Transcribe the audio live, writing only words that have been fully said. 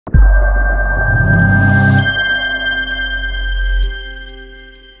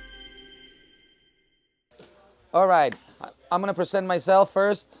All right, I'm gonna present myself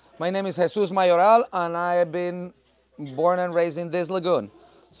first. My name is Jesus Mayoral, and I have been born and raised in this lagoon.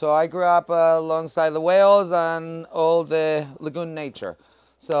 So I grew up alongside the whales and all the lagoon nature.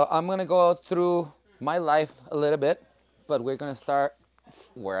 So I'm gonna go through my life a little bit, but we're gonna start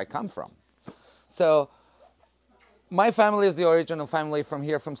where I come from. So my family is the original family from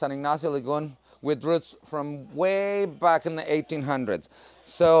here, from San Ignacio Lagoon, with roots from way back in the 1800s.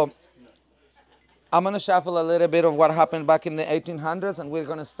 So I'm going to shuffle a little bit of what happened back in the 1800s, and we're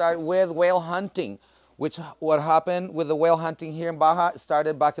going to start with whale hunting, which what happened with the whale hunting here in Baja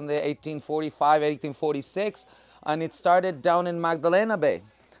started back in the 1845, 1846, and it started down in Magdalena Bay.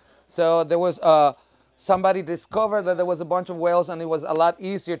 So there was somebody discovered that there was a bunch of whales, and it was a lot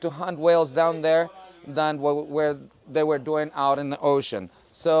easier to hunt whales down there than where they were doing out in the ocean.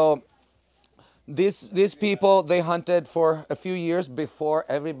 So these people, they hunted for a few years before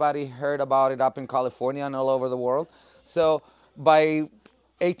everybody heard about it up in California and all over the world. So by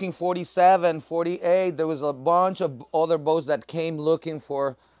 1847, 48, there was a bunch of other boats that came looking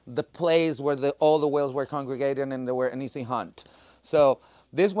for the place where all the whales were congregated and they were an easy hunt. So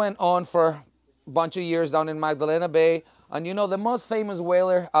this went on for a bunch of years down in Magdalena Bay. And you know, the most famous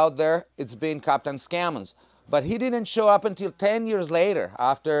whaler out there, it's been Captain Scammons. But he didn't show up until 10 years later,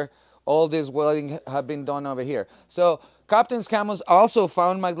 after all this whaling had been done over here. So Captain Scammons also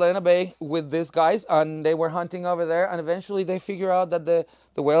found Magdalena Bay with these guys, and they were hunting over there, and eventually they figured out that the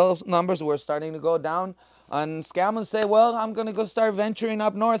whale numbers were starting to go down. And Scammons said, well, I'm going to go start venturing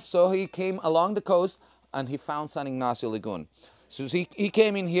up north. So he came along the coast, and he found San Ignacio Lagoon. So he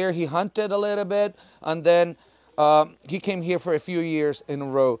came in here, he hunted a little bit, and then he came here for a few years in a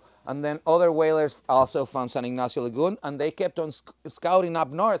row. And then other whalers also found San Ignacio Lagoon, and they kept on scouting up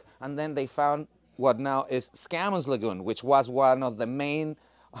north, and then they found what now is Scammons Lagoon, which was one of the main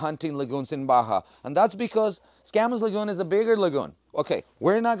hunting lagoons in Baja. And that's because Scammons Lagoon is a bigger lagoon. Okay,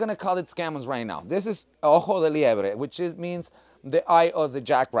 we're not going to call it Scammons right now. This is Ojo de Liebre, which means the eye of the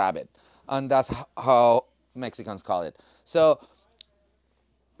jackrabbit, and that's how Mexicans call it. So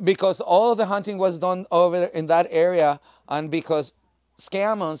because all of the hunting was done over in that area, and because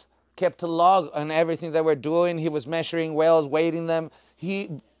Scammons kept a log on everything they were doing. He was measuring whales, weighting them.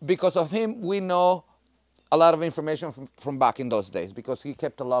 Because of him, we know a lot of information from back in those days, because he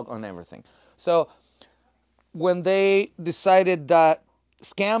kept a log on everything. So when they decided that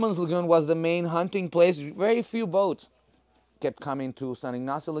Scammons Lagoon was the main hunting place, very few boats kept coming to San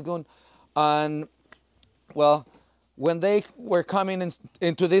Ignacio Lagoon. And well, when they were coming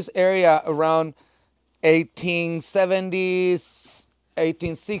into this area around 1870s,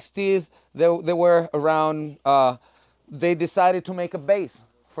 1860s, they were around, they decided to make a base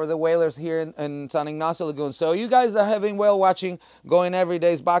for the whalers here in San Ignacio Lagoon. So you guys that have been whale watching, going every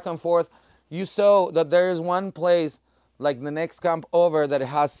day back and forth, you saw that there is one place, like the next camp over, that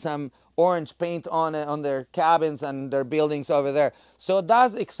has some orange paint on it, on their cabins and their buildings over there. So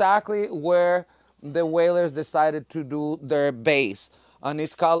that's exactly where the whalers decided to do their base. And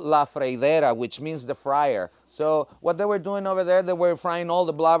it's called La Freidera, which means the fryer. So what they were doing over there, they were frying all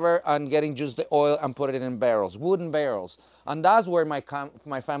the blubber and getting just the oil and put it in barrels, wooden barrels. And that's where my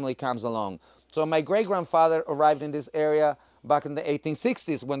family comes along. So my great-grandfather arrived in this area back in the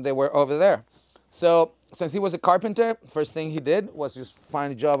 1860s when they were over there. So since he was a carpenter, first thing he did was just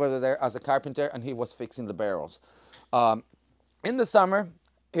find a job over there as a carpenter, and he was fixing the barrels. In the summer,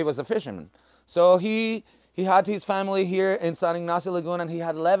 he was a fisherman. So he had his family here in San Ignacio Lagoon, and he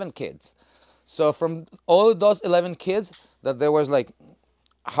had 11 kids. So from all of those 11 kids, that there was like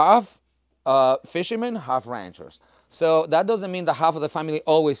half fishermen, half ranchers. So that doesn't mean that half of the family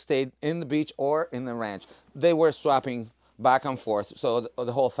always stayed in the beach or in the ranch. They were swapping back and forth, so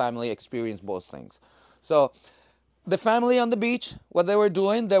the whole family experienced both things. So the family on the beach, what they were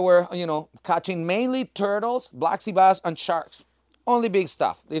doing, they were, you know, catching mainly turtles, black sea bass, and sharks. Only big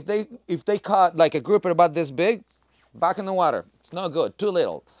stuff. If they caught like a grouper about this big, back in the water. It's not good, too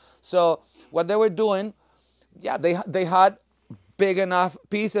little. So what they were doing, yeah, they had big enough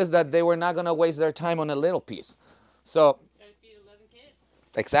pieces that they were not going to waste their time on a little piece. So Gotta feed 11 kids.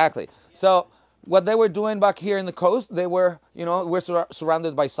 exactly. So what they were doing back here in the coast, they were, you know, we're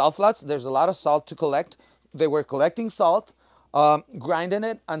surrounded by salt flats. There's a lot of salt to collect. They were collecting salt, grinding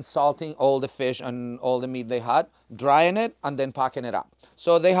it and salting all the fish and all the meat they had, drying it and then packing it up.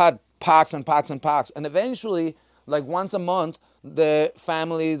 So they had packs and packs and packs. And eventually, like once a month, the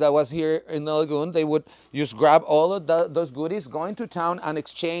family that was here in the lagoon, they would just grab all of those goodies, going to town and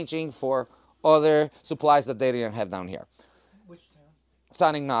exchanging for other supplies that they didn't have down here. Which town?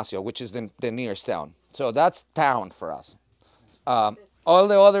 San Ignacio, which is the nearest town. So that's town for us. All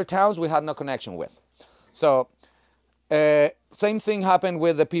the other towns we had no connection with. So Same thing happened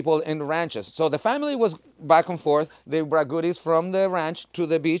with the people in the ranches. So the family was back and forth. They brought goodies from the ranch to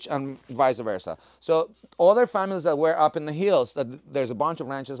the beach and vice versa. So other families that were up in the hills, that there's a bunch of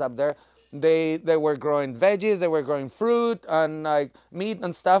ranches up there, they were growing veggies, they were growing fruit and like meat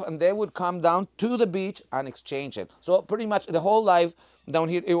and stuff, and they would come down to the beach and exchange it. So pretty much the whole life down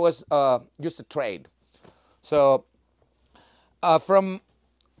here, it was just a trade. So from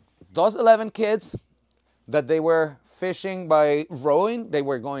those 11 kids that they were fishing by rowing, they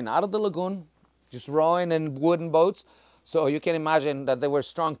were going out of the lagoon, just rowing in wooden boats. So you can imagine that they were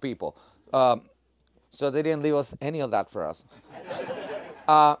strong people. So they didn't leave us any of that for us.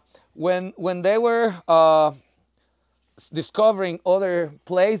 When they were discovering other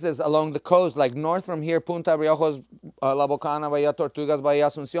places along the coast, like north from here, Punta Riojos, La Bocana, Bahía Tortugas, Bahía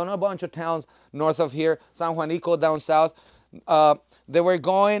Asunción, a bunch of towns north of here, San Juanico down south, they were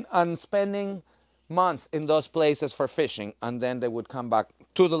going and spending months in those places for fishing, and then they would come back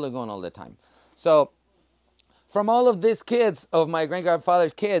to the lagoon all the time. So from all of these kids, of my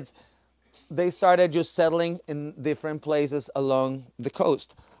great-grandfather's kids, they started just settling in different places along the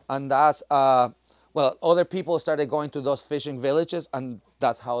coast. And that's, well, other people started going to those fishing villages, and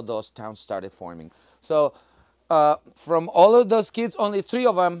that's how those towns started forming. So from all of those kids, only 3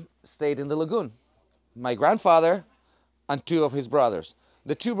 of them stayed in the lagoon. My grandfather and 2 of his brothers.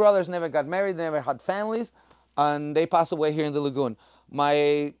 The 2 brothers never got married, never had families, and they passed away here in the lagoon.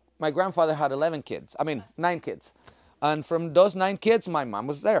 My grandfather had 9 kids. And from those 9 kids, my mom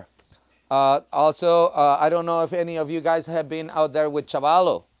was there. Also, I don't know if any of you guys have been out there with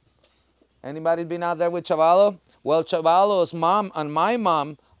Chavalo. Anybody been out there with Chavalo? Well, Chavalo's mom and my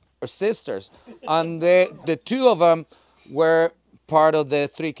mom are sisters, and the 2 of them were part of the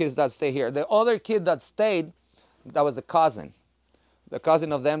 3 kids that stay here. The other kid that stayed, that was the cousin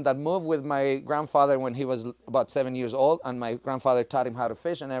of them that moved with my grandfather when he was about 7 years old, and my grandfather taught him how to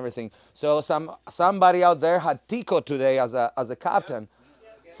fish and everything. So somebody out there had Tico today as a captain.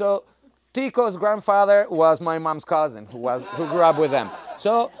 So Tico's grandfather was my mom's cousin who grew up with them.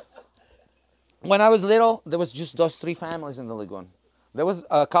 So when I was little, there was just those 3 families in the lagoon. There was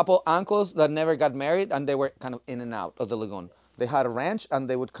a couple uncles that never got married, and they were kind of in and out of the lagoon. They had a ranch, and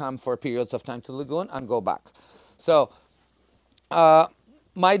they would come for periods of time to the lagoon and go back. So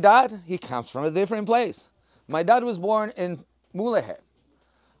my dad, he comes from a different place. My dad was born in Mulegé.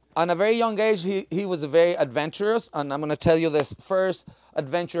 At a very young age, he was very adventurous, and I'm going to tell you this first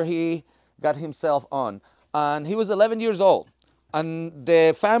adventure he got himself on. And he was 11 years old, and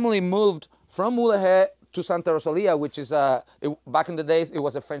the family moved from Mulegé to Santa Rosalia, which is, back in the days, it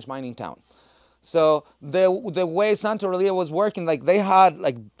was a French mining town. So the way Santa Rosalia was working, like they had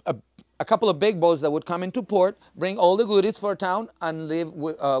like a couple of big boats that would come into port, bring all the goodies for town, and leave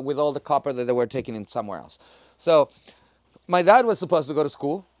with all the copper that they were taking in somewhere else. So my dad was supposed to go to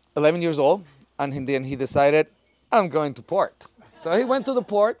school, 11 years old, and then he decided, I'm going to port. So he went to the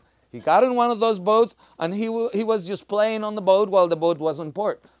port, he got in one of those boats, and he was just playing on the boat while the boat was in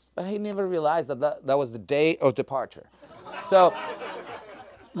port. But he never realized that was the day of departure. So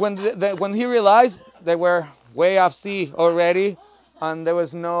when he realized they were way off sea already, and there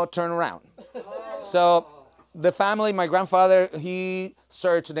was no turnaround. So the family, my grandfather, he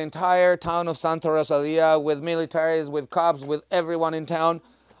searched the entire town of Santa Rosalia with militaries, with cops, with everyone in town,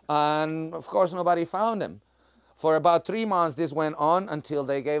 and of course nobody found him. For about 3 months this went on until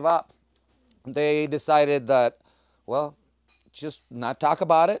they gave up. They decided that, well, just not talk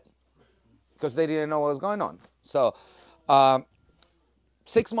about it, because they didn't know what was going on. So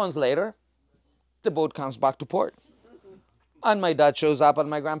 6 months later, the boat comes back to port. And my dad shows up at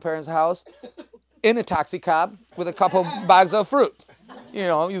my grandparents' house in a taxi cab with a couple bags of fruit. You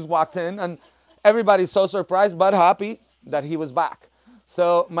know, he's walked in, and everybody's so surprised but happy that he was back.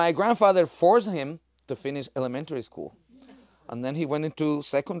 So my grandfather forced him to finish elementary school. And then he went into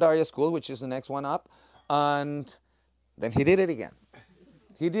secondary school, which is the next one up, and then he did it again.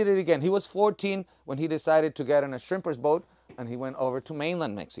 He did it again. He was 14 when he decided to get on a shrimper's boat, and he went over to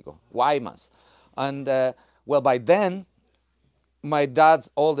mainland Mexico, Guaymas. And well, by then, my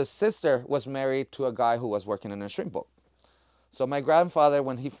dad's oldest sister was married to a guy who was working in a shrimp boat. So my grandfather,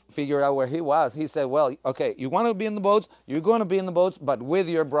 when he figured out where he was, he said, well, okay, you want to be in the boats, you're going to be in the boats, but with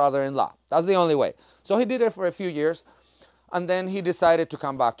your brother-in-law. That's the only way. So he did it for a few years, and then he decided to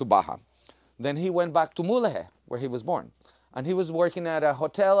come back to Baja. Then he went back to Mulegé, where he was born. And he was working at a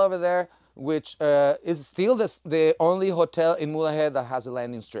hotel over there, which is still the only hotel in Mulegé that has a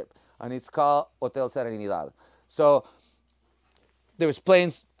landing strip. And it's called Hotel Serenidad. So there was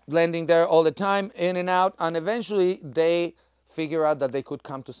planes landing there all the time, in and out, and eventually they figured out that they could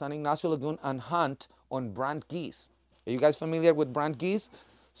come to San Ignacio Lagoon and hunt on brant geese. Are you guys familiar with brant geese?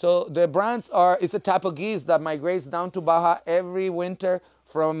 So the brants it's a type of geese that migrates down to Baja every winter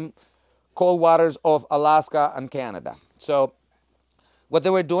from cold waters of Alaska and Canada. So what they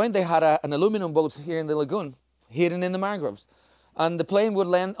were doing, they had an aluminum boat here in the lagoon, hidden in the mangroves. And the plane would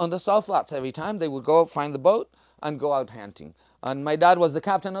land on the salt flats every time. They would go find the boat and go out hunting. And my dad was the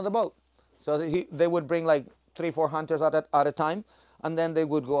captain of the boat. So they would bring like 3-4 hunters at a time, and then they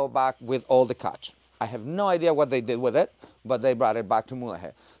would go back with all the catch. I have no idea what they did with it, but they brought it back to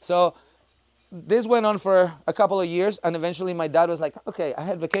Mulegé. So this went on for a couple of years, and eventually my dad was like, okay, I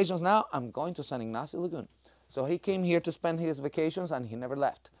had vacations now, I'm going to San Ignacio Lagoon. So he came here to spend his vacations, and he never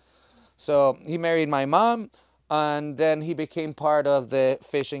left. So he married my mom, and then he became part of the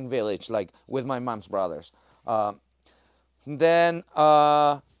fishing village, like with my mom's brothers. Then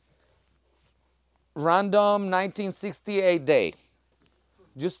random 1968 day,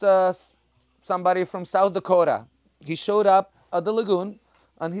 just somebody from South Dakota, he showed up at the lagoon,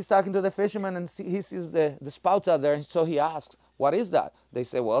 and he's talking to the fishermen, and he sees the spouts out there, and so he asks, what is that? They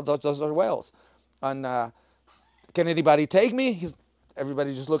say, well, those are whales. And can anybody take me?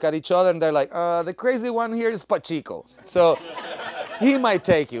 Everybody just look at each other, and they're like, the crazy one here is Pachico. So he might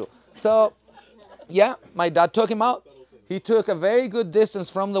take you. So yeah, my dad took him out. He took a very good distance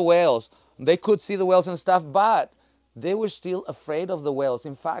from the whales. They could see the whales and stuff, but they were still afraid of the whales.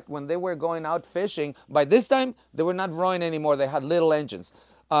 In fact, when they were going out fishing, by this time, they were not rowing anymore. They had little engines.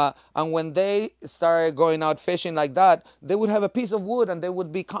 And when they started going out fishing like that, they would have a piece of wood and they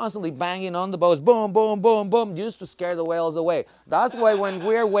would be constantly banging on the boats, boom, boom, boom, boom, just to scare the whales away. That's why when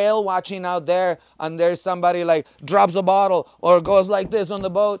we're whale watching out there and there's somebody like drops a bottle or goes like this on the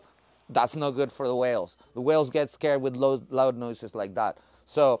boat, that's not good for the whales. The whales get scared with loud noises like that.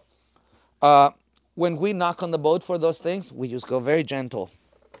 So when we knock on the boat for those things, we just go very gentle.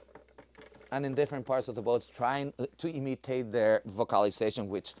 And in different parts of the boats, trying to imitate their vocalization,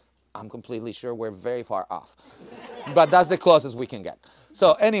 which I'm completely sure we're very far off. But that's the closest we can get.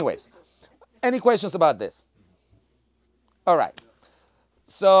 So anyways, any questions about this? All right.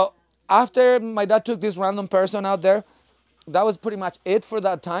 So after my dad took this random person out there, that was pretty much it for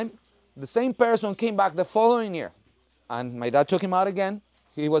that time. The same person came back the following year, and my dad took him out again.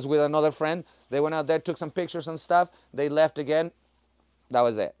 He was with another friend. They went out there, took some pictures and stuff. They left again. That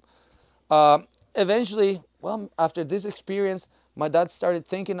was it. Eventually, well, after this experience, my dad started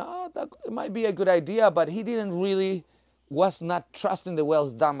thinking, that it might be a good idea, but he was not trusting the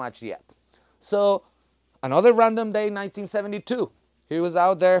whales that much yet. So another random day, 1972, he was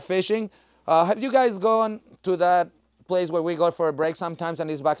out there fishing. Have you guys gone to that place where we go for a break sometimes and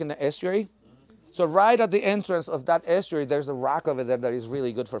it's back in the estuary? So right at the entrance of that estuary, there's a rock over there that is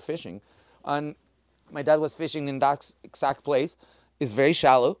really good for fishing. And my dad was fishing in that exact place. It's very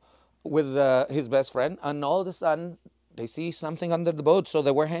shallow, with his best friend, and all of a sudden they see something under the boat, so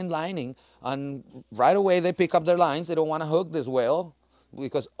they were hand lining, and right away they pick up their lines. They don't want to hook this whale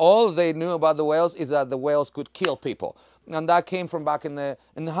because all they knew about the whales is that the whales could kill people, and that came from back in the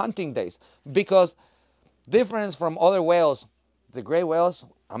hunting days. Because difference from other whales, the gray whales,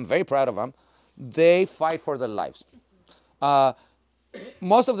 I'm very proud of them, they fight for their lives.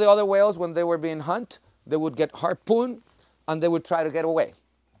 Most of the other whales, when they were being hunted, they would get harpooned and they would try to get away.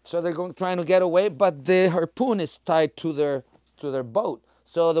 So they're trying to get away, but the harpoon is tied to their boat.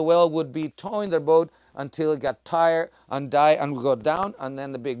 So the whale would be towing their boat until it got tired and die and would go down, and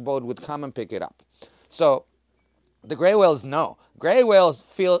then the big boat would come and pick it up. So the gray whales know. Gray whales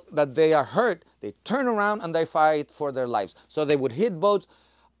feel that they are hurt. They turn around and they fight for their lives. So they would hit boats,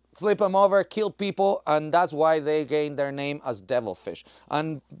 flip them over, kill people, and that's why they gained their name as devilfish.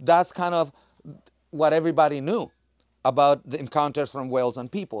 And that's kind of what everybody knew about the encounters from whales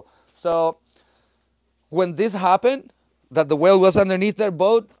and people. So when this happened, that the whale was underneath their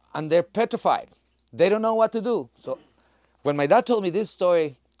boat and they're petrified, they don't know what to do. So when my dad told me this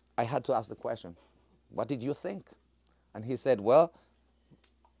story, I had to ask the question, what did you think? And he said, well,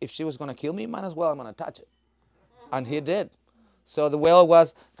 if she was going to kill me, might as well I'm going to touch it. And he did. So the whale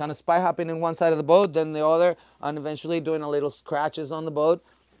was kind of spy hopping in one side of the boat, then the other, and eventually doing a little scratches on the boat.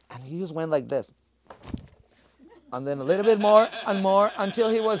 And he just went like this. And then a little bit more and more until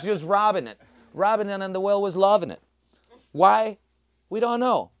he was just robbing it, and the whale was loving it. Why? We don't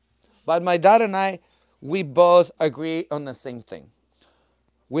know. But my dad and I, we both agree on the same thing.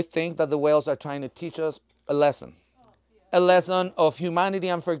 We think that the whales are trying to teach us a lesson of humanity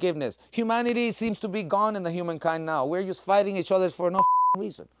and forgiveness. Humanity seems to be gone in the humankind now. We're just fighting each other for no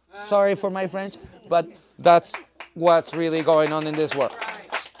reason. Sorry for my French, but that's what's really going on in this world.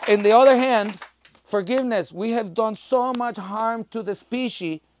 On the other hand, forgiveness. We have done so much harm to the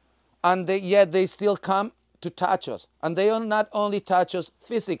species, and yet they still come to touch us. And they not only touch us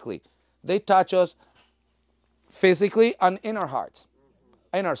physically, they touch us physically and in our hearts,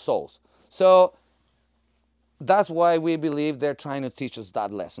 in our souls. So that's why we believe they're trying to teach us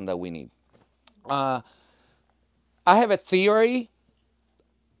that lesson that we need. I have a theory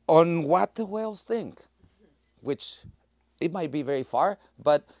on what the whales think, which it might be very far,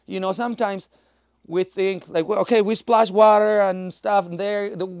 but you know, sometimes we think like, well, okay, we splash water and stuff, and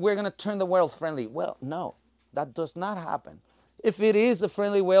we're gonna turn the whales friendly. Well, no, that does not happen. If it is a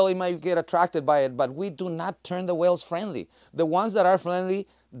friendly whale, it might get attracted by it, but we do not turn the whales friendly. The ones that are friendly,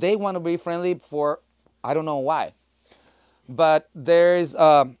 they want to be friendly for, I don't know why. But there's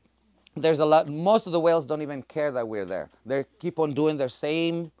a lot, most of the whales don't even care that we're there. They keep on doing their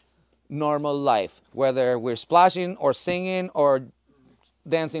same normal life, whether we're splashing or singing or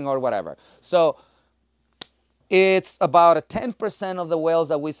dancing or whatever. So it's about a 10% of the whales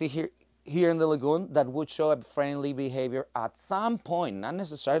that we see here in the lagoon that would show a friendly behavior at some point, not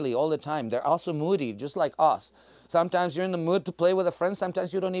necessarily all the time. They're also moody, just like us. Sometimes you're in the mood to play with a friend,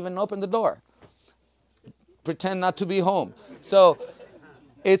 sometimes you don't even open the door. Pretend not to be home. So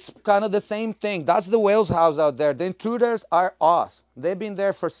it's kind of the same thing. That's the whale's house out there. The intruders are us. They've been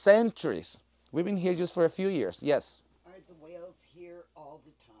there for centuries. We've been here just for a few years. Yes? Are the whales here all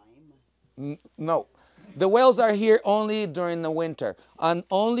the time? No. The whales are here only during the winter. And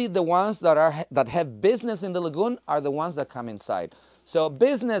only the ones that have business in the lagoon are the ones that come inside. So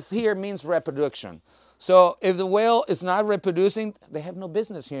business here means reproduction. So if the whale is not reproducing, they have no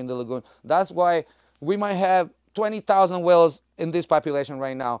business here in the lagoon. That's why we might have 20,000 whales in this population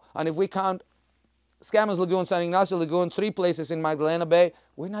right now. And if we count Scammons Lagoon, San Ignacio Lagoon, 3 places in Magdalena Bay,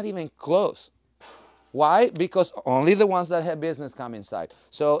 we're not even close. Why? Because only the ones that have business come inside.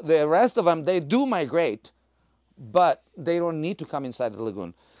 So the rest of them, they do migrate, but they don't need to come inside the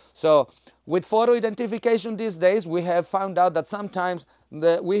lagoon. So with photo identification these days, we have found out that sometimes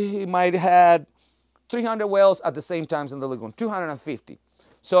we might have 300 whales at the same time in the lagoon, 250.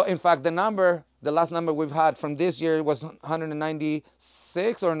 So in fact, the last number we've had from this year was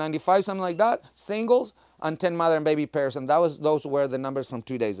 196 or 95, something like that, singles, and 10 mother and baby pairs. And those were the numbers from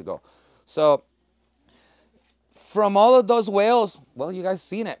 2 days ago. So from all of those whales, well, you guys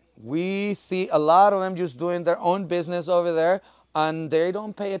seen it. We see a lot of them just doing their own business over there, and they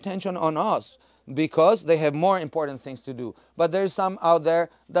don't pay attention on us because they have more important things to do. But there's some out there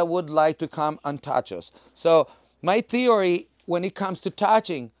that would like to come and touch us. So my theory when it comes to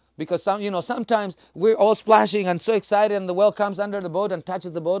touching, because sometimes we're all splashing and so excited, and the whale comes under the boat and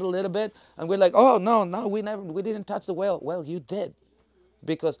touches the boat a little bit, and we're like, oh no, we didn't touch the whale. Well, you did,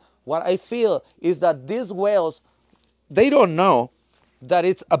 because what I feel is that these whales, they don't know that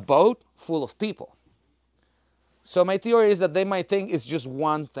it's a boat full of people. So my theory is that they might think it's just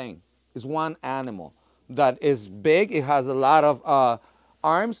one thing, it's one animal that is big. It has a lot of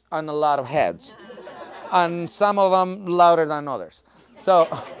arms and a lot of heads, and some of them louder than others. So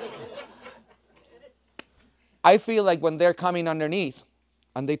I feel like when they're coming underneath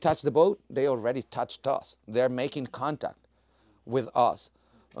and they touch the boat, they already touched us. They're making contact with us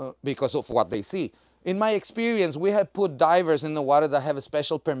because of what they see. In my experience, we have put divers in the water that have a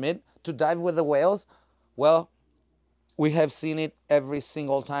special permit to dive with the whales. Well, we have seen it every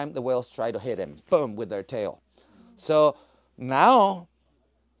single time the whales try to hit him, boom, with their tail. So now,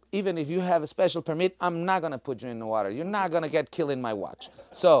 even if you have a special permit, I'm not going to put you in the water. You're not going to get killed in my watch.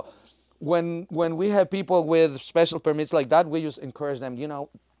 So when we have people with special permits like that, we just encourage them,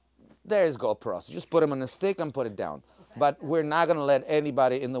 there's GoPros. Just put them on a stick and put it down. But we're not going to let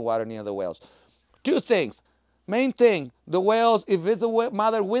anybody in the water near the whales. 2 things. Main thing, the whales, if it's a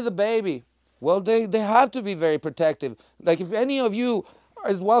mother with a baby, well, they have to be very protective. Like if any of you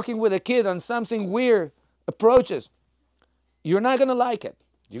is walking with a kid and something weird approaches, you're not going to like it.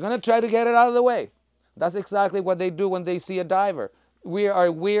 You're going to try to get it out of the way. That's exactly what they do when they see a diver. We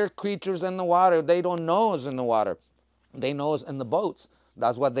are weird creatures in the water. They don't know us in the water. They know us in the boats.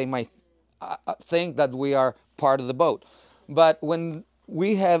 That's what they might think, that we are part of the boat. But when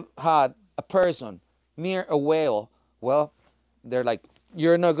we have had a person near a whale, well, they're like,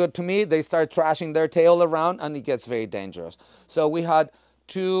 you're no good to me. They start thrashing their tail around, and it gets very dangerous. So we had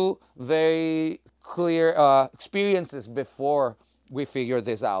 2 very clear experiences before we figured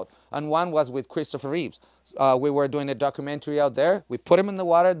this out. And one was with Christopher Reeves. We were doing a documentary out there. We put him in the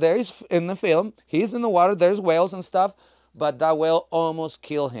water. There is in the film. He's in the water. There's whales and stuff. But that whale almost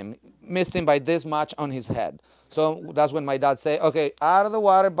killed him. Missed him by this much on his head. So that's when my dad said, okay, out of the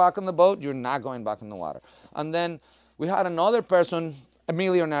water, back on the boat. You're not going back in the water. And then we had another person, a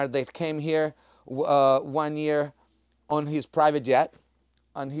millionaire, that came here 1 year on his private jet.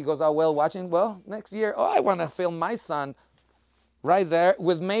 And he goes out whale watching. Well, next year, oh, I want to film my son right there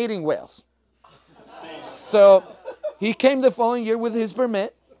with mating whales. So he came the following year with his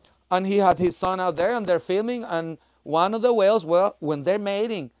permit, and he had his son out there, and they're filming. And one of the whales, well, when they're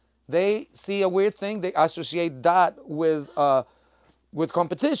mating, they see a weird thing. They associate that with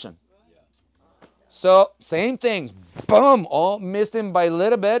competition. So same thing, boom, all missed him by a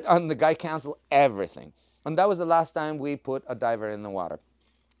little bit, and the guy canceled everything. And that was the last time we put a diver in the water.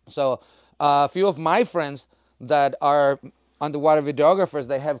 So a few of my friends that are underwater videographers,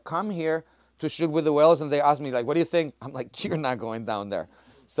 they have come here to shoot with the whales, and they ask me, like, what do you think? I'm like, you're not going down there.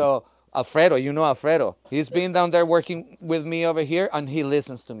 So Alfredo, you know Alfredo, he's been down there working with me over here, and he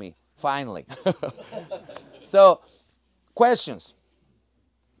listens to me, finally. So, questions?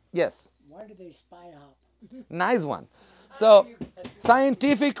 Yes? Why do they spy hop? Nice one. So,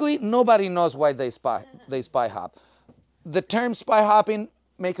 scientifically, nobody knows why they spy hop. The term spy hopping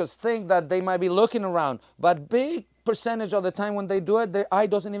makes us think that they might be looking around, but big percentage of the time when they do it, their eye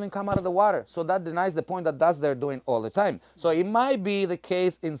doesn't even come out of the water. So that denies the point that that's they're doing all the time. So it might be the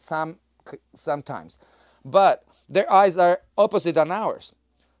case in sometimes, but their eyes are opposite than ours.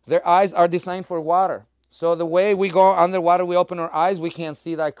 Their eyes are designed for water. So the way we go underwater, we open our eyes, we can't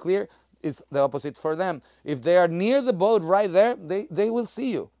see that clear. It's the opposite for them. If they are near the boat right there, they will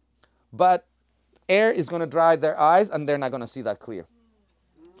see you. But air is going to dry their eyes, and they're not going to see that clear.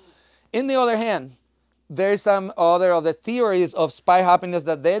 In the other hand, there's some other of the theories of spy hoppiness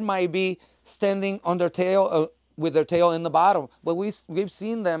that they might be standing on their tail, with their tail in the bottom. But we've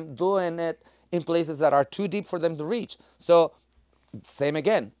seen them doing it in places that are too deep for them to reach. So same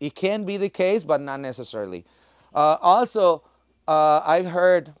again, it can be the case, but not necessarily. Also, I've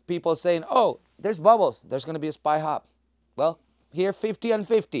heard people saying, oh, there's bubbles, there's going to be a spy hop. Well, here 50 and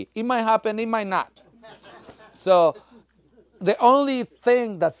 50. It might happen, it might not. So the only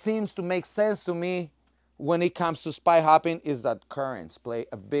thing that seems to make sense to me when it comes to spy hopping is that currents play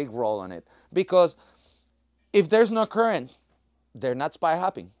a big role in it. Because if there's no current, they're not spy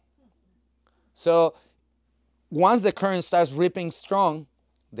hopping. So once the current starts ripping strong,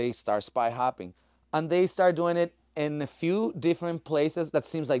 they start spy hopping. And they start doing it in a few different places that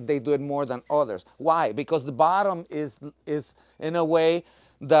seems like they do it more than others. Why? Because the bottom is in a way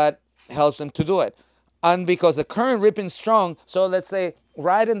that helps them to do it. And because the current ripping strong, so let's say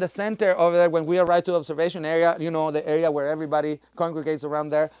right in the center over there, when we arrive to the observation area, you know, the area where everybody congregates around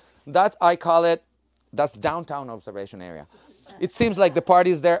there, that I call it, that's downtown observation area. It seems like the party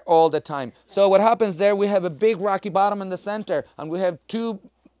is there all the time. So what happens there, we have a big rocky bottom in the center, and we have two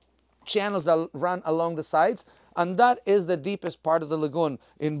channels that run along the sides, and that is the deepest part of the lagoon.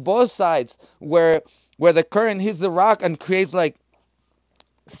 In both sides, where the current hits the rock and creates like,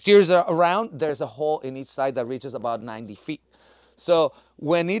 steers around, there's a hole in each side that reaches about 90 feet. So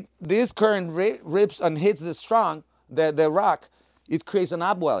when this current rips and hits the rock, it creates an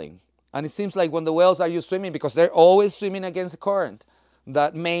upwelling. And it seems like when the whales are used swimming, because they're always swimming against the current,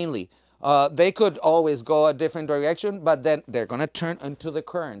 that mainly, they could always go a different direction, but then they're going to turn into the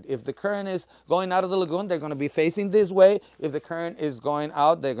current. If the current is going out of the lagoon, they're going to be facing this way. If the current is going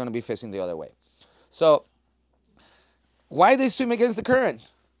out, they're going to be facing the other way. So why they swim against the current?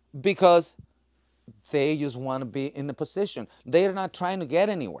 Because they just want to be in a position. They're not trying to get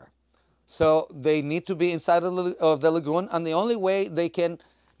anywhere. So they need to be inside of the lagoon, and the only way they can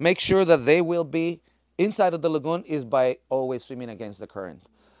make sure that they will be inside of the lagoon is by always swimming against the current,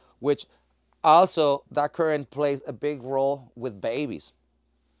 which also that current plays a big role with babies.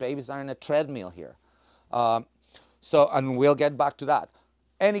 Babies are in a treadmill here. And we'll get back to that.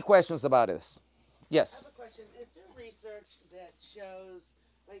 Any questions about this? Yes? I have a question. Is there research that shows,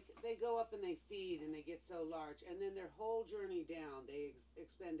 like, they go up and they feed and they get so large, and then their whole journey down, they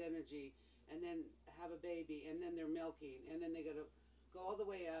expend energy and then have a baby, and then they're milking, and then they gotta go all the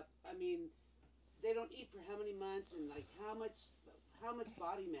way up. I mean, they don't eat for how many months, and like how much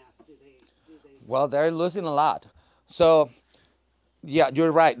body mass do they Well, they're losing a lot. So yeah,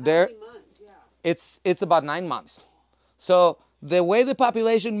 you're right. how many months? Yeah. It's about 9 months. So the way the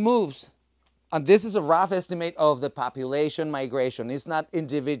population moves, and this is a rough estimate of the population migration. It's not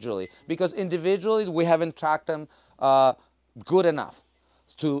individually, because individually we haven't tracked them good enough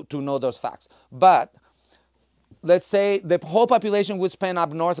to know those facts. But let's say the whole population would spend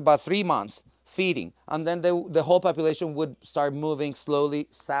up north about 3 months feeding, and then the whole population would start moving slowly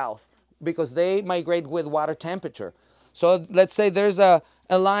south, because they migrate with water temperature. So let's say there's a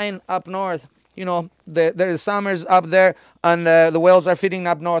line up north, you know, there's summers up there, and the whales are feeding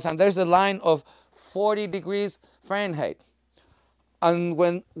up north, and there's a line of 40 degrees Fahrenheit. And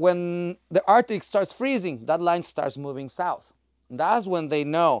when the Arctic starts freezing, that line starts moving south. That's when they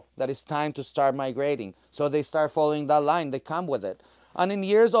know that it's time to start migrating. So they start following that line. They come with it. And in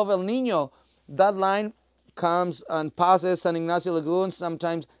years of El Nino, that line comes and passes San Ignacio Lagoon,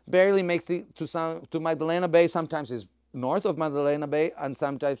 sometimes barely makes it to Magdalena Bay, sometimes it's north of Magdalena Bay, and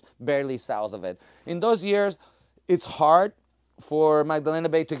sometimes barely south of it. In those years, it's hard for Magdalena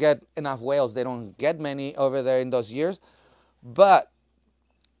Bay to get enough whales. They don't get many over there in those years. But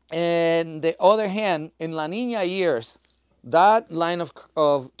on the other hand, in La Nina years, that line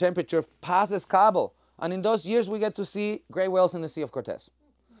of temperature passes Cabo. And in those years, we get to see gray whales in the Sea of Cortez.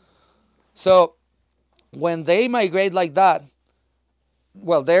 So when they migrate like that,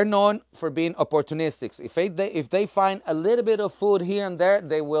 well, they're known for being opportunistic. If they find a little bit of food here and there,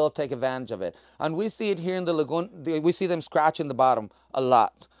 they will take advantage of it. And we see it here in the lagoon. We see them scratching the bottom a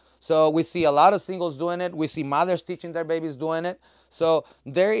lot. So we see a lot of singles doing it. We see mothers teaching their babies doing it. So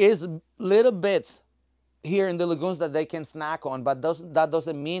there is little bits here in the lagoons that they can snack on, but that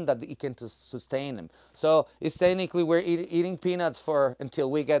doesn't mean that it can sustain them. So it's technically we're eating peanuts until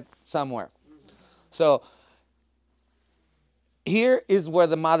we get somewhere. So here is where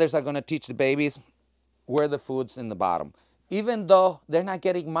the mothers are going to teach the babies where the food's in the bottom, even though they're not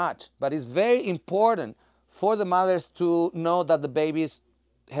getting much. But it's very important for the mothers to know that the babies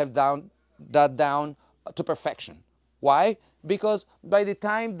have that down to perfection. Why? Because by the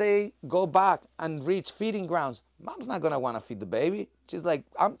time they go back and reach feeding grounds, mom's not going to want to feed the baby. She's like,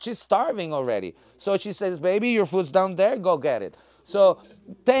 she's starving already. So she says, baby, your food's down there, go get it. So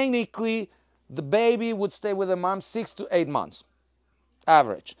technically, the baby would stay with the mom 6 to 8 months,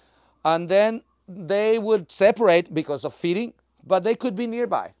 average. And then they would separate because of feeding, but they could be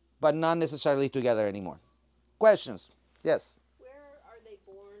nearby, but not necessarily together anymore. Questions? Yes? Where are they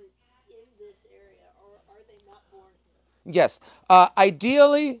born in this area, or are they not born here? Yes.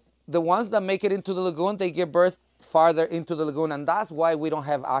 Ideally, the ones that make it into the lagoon, they give birth farther into the lagoon, and that's why we don't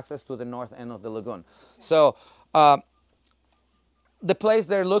have access to the north end of the lagoon. So the place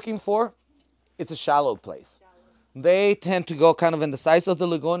they're looking for, it's a shallow place. They tend to go kind of in the sides of the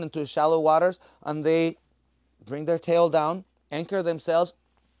lagoon into shallow waters, and they bring their tail down, anchor themselves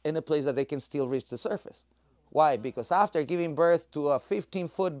in a place that they can still reach the surface. Why? Because after giving birth to a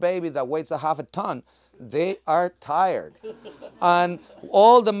 15-foot baby that weighs a half a ton, they are tired. And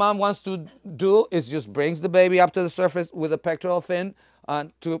all the mom wants to do is just brings the baby up to the surface with a pectoral fin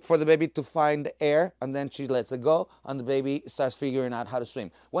for the baby to find air, and then she lets it go, and the baby starts figuring out how to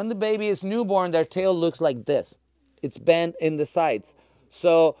swim. When the baby is newborn, their tail looks like this. It's bent in the sides.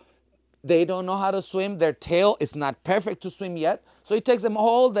 So they don't know how to swim. Their tail is not perfect to swim yet. So it takes them a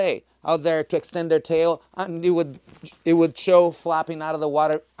whole day out there to extend their tail, and it would show flapping out of the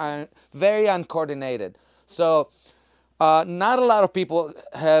water, and very uncoordinated. So not a lot of people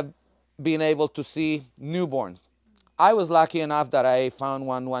have been able to see newborns. I was lucky enough that I found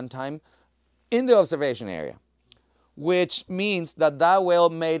one time in the observation area, which means that whale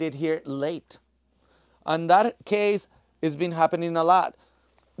made it here late. And that case has been happening a lot.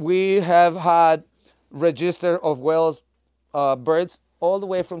 We have had register of whales, birds, all the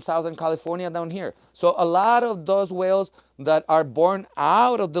way from Southern California down here. So a lot of those whales that are born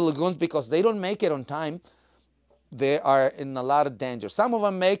out of the lagoons because they don't make it on time, they are in a lot of danger. Some of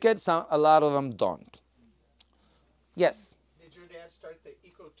them make it, a lot of them don't. Yes? Did your dad start the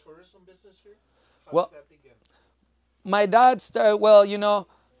ecotourism business here? How Well, did that begin? my dad started, well, you know,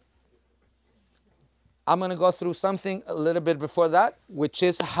 I'm going to go through something a little bit before that, which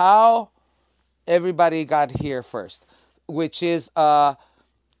is how everybody got here first, which is, well,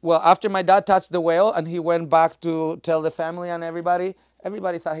 after my dad touched the whale and he went back to tell the family and everybody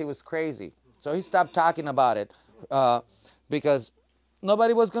thought he was crazy. So he stopped talking about it because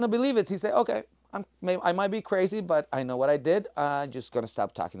nobody was going to believe it. He said, okay, I might be crazy, but I know what I did. I'm just going to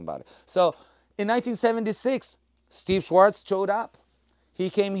stop talking about it. So in 1976, Steve Schwartz showed up. He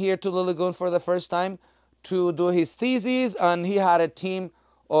came here to the lagoon for the first time to do his thesis, and he had a team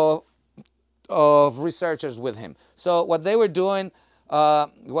of researchers with him. So what they were doing,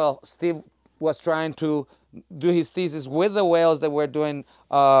 well, Steve was trying to do his thesis with the whales. They were doing,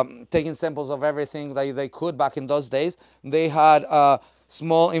 taking samples of everything that they could back in those days. They had a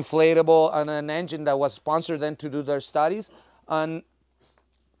small inflatable and an engine that was sponsored then to do their studies. And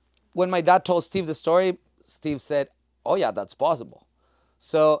when my dad told Steve the story, Steve said, oh yeah, that's possible.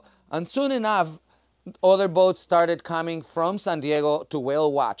 So, and soon enough, other boats started coming from San Diego to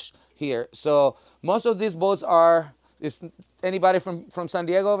whale watch here. So most of these boats are, is anybody from San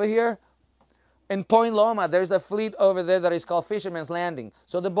Diego over here? in Point Loma, there's a fleet over there that is called Fisherman's Landing.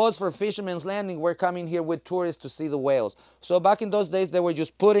 So the boats for Fisherman's Landing were coming here with tourists to see the whales. So back in those days, they were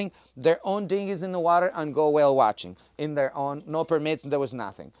just putting their own dinghies in the water and go whale watching in their own, no permits, there was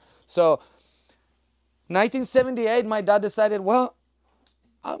nothing. So 1978, my dad decided, well,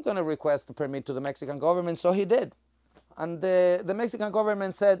 I'm going to request a permit to the Mexican government. So he did. And the Mexican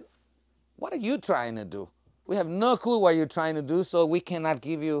government said, what are you trying to do? We have no clue what you're trying to do, so we cannot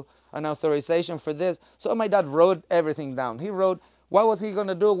give you an authorization for this. So my dad wrote everything down. He wrote what was he going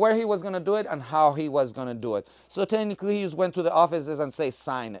to do, where he was going to do it, and how he was going to do it. So technically, he just went to the offices and say,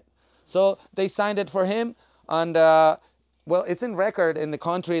 sign it. So they signed it for him, and well, it's in record in the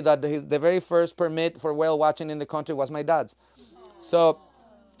country that the very first permit for whale watching in the country was my dad's. So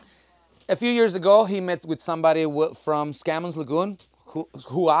a few years ago, he met with somebody from Scammons Lagoon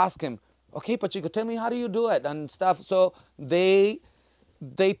who asked him, okay, Pachico, tell me, how do you do it and stuff. So they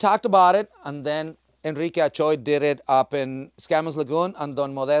talked about it, and then Enrique Achoy did it up in Scammons Lagoon, and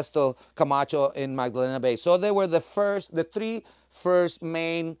Don Modesto Camacho in Magdalena Bay. So they were the three first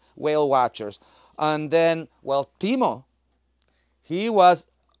main whale watchers. And then, well, Timo, he was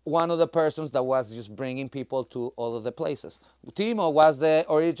one of the persons that was just bringing people to all of the places. Timo was the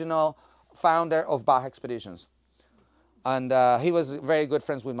original founder of Baja Expeditions. And he was very good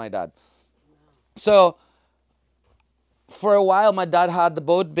friends with my dad. So for a while, my dad had the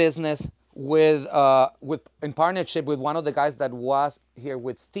boat business in partnership with one of the guys that was here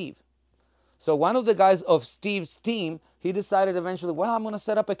with Steve. So one of the guys of Steve's team, he decided eventually, well, I'm going to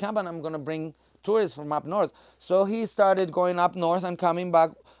set up a camp and I'm going to bring tourists from up north. So he started going up north and coming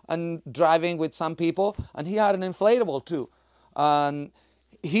back and driving with some people. And he had an inflatable too. And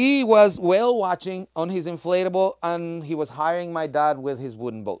he was whale watching on his inflatable, and he was hiring my dad with his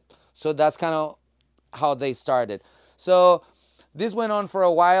wooden boat. So that's kind of how they started. So this went on for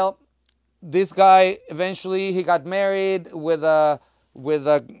a while. This guy, eventually, he got married with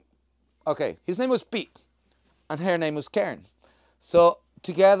okay, his name was Pete, and her name was Karen. So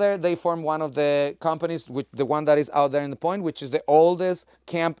together, they formed one of the companies, the one that is out there in the point, which is the oldest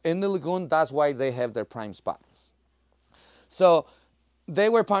camp in the lagoon. That's why they have their prime spot. So they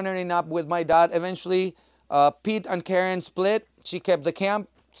were partnering up with my dad. Eventually, Pete and Karen split. She kept the camp,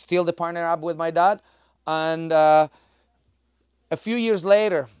 still the partner up with my dad. And a few years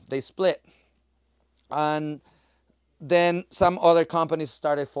later, they split. And then some other companies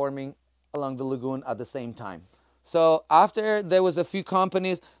started forming along the lagoon at the same time. So after there was a few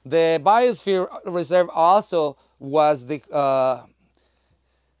companies, the Biosphere Reserve also was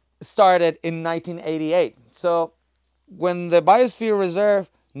started in 1988. So when the Biosphere Reserve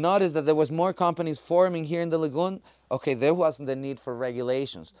noticed that there was more companies forming here in the lagoon, okay, there wasn't the need for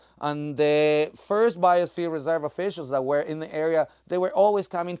regulations. And the first Biosphere Reserve officials that were in the area, they were always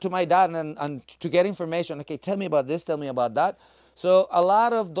coming to my dad and to get information. Okay, tell me about this, tell me about that. So a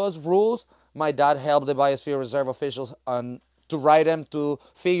lot of those rules, my dad helped the Biosphere Reserve officials to write them, to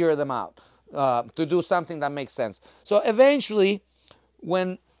figure them out, to do something that makes sense. So eventually,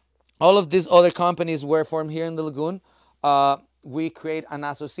 when all of these other companies were formed here in the lagoon, we create an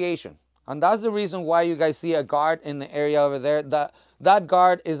association. And that's the reason why you guys see a guard in the area over there. That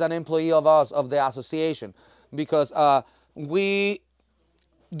guard is an employee of us, of the association, because we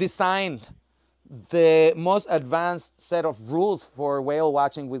designed the most advanced set of rules for whale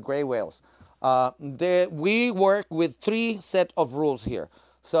watching with gray whales. We work with 3 sets of rules here.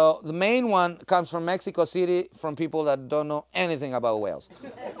 So the main one comes from Mexico City, from people that don't know anything about whales.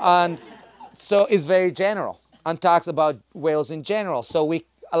 And so it's very general and talks about whales in general. So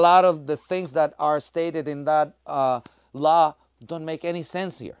a lot of the things that are stated in that law don't make any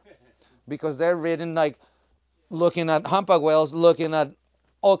sense here, because they're written like looking at humpback whales, looking at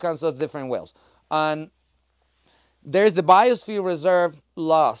all kinds of different whales. And there's the Biosphere Reserve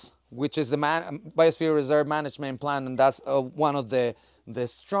laws, which is the Biosphere Reserve Management Plan, and that's one of the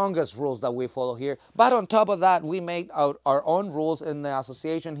strongest rules that we follow here. But on top of that, we made our own rules in the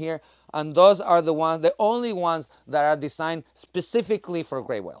association here, and those are the only ones that are designed specifically for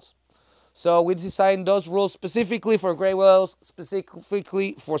gray whales. So we designed those rules specifically for gray whales,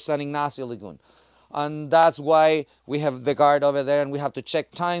 specifically for San Ignacio Lagoon. And that's why we have the guard over there, and we have to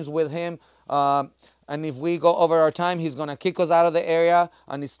check times with him. And if we go over our time, he's going to kick us out of the area,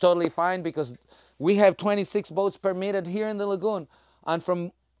 and it's totally fine, because we have 26 boats permitted here in the lagoon. And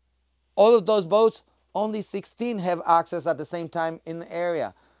from all of those boats, only 16 have access at the same time in the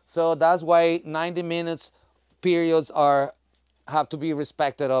area. So that's why 90 minutes periods have to be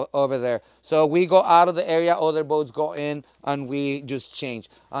respected over there. So we go out of the area, other boats go in, and we just change.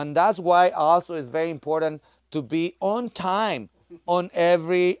 And that's why also it's very important to be on time on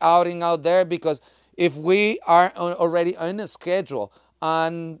every outing out there, because if we are already on a schedule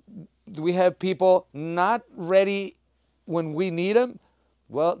and we have people not ready when we need them,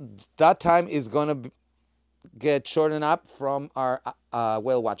 well, that time is going to get shortened up from our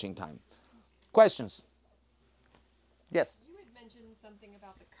whale watching time. Questions? Yes. You had mentioned something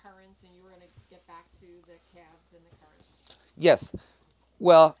about the currents, and you were going to get back to the calves and the currents. Yes.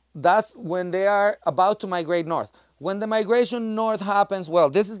 Well, that's when they are about to migrate north. When the migration north happens, well,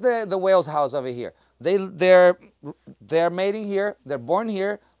 this is the whale's house over here. They're mating here, they're born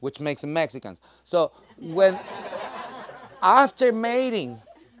here, which makes them Mexicans. So when after mating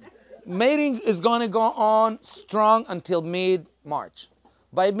is going to go on strong until mid-March.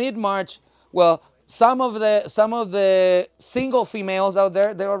 By mid-March, well, some of the single females out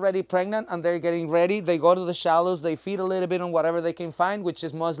there, they're already pregnant and they're getting ready. They go to the shallows, they feed a little bit on whatever they can find, which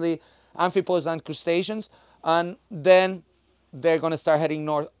is mostly amphipods and crustaceans, and then they're going to start heading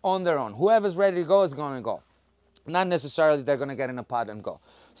north on their own. Whoever's ready to go is going to go. Not necessarily they're going to get in a pod and go.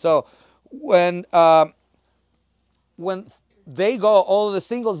 So when they go, all of the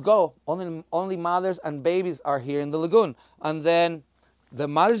singles go, only mothers and babies are here in the lagoon. And then the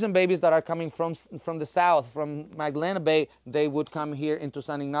mothers and babies that are coming from the south, from Magdalena Bay, they would come here into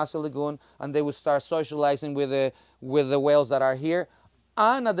San Ignacio Lagoon, and they would start socializing with the whales that are here.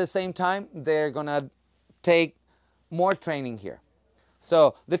 And at the same time, they're going to take more training here.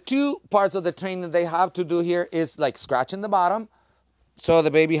 So the two parts of the training they have to do here is like scratching the bottom. So the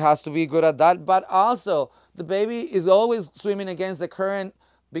baby has to be good at that. But also, the baby is always swimming against the current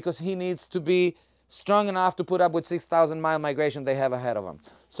because he needs to be strong enough to put up with 6,000-mile migration they have ahead of him.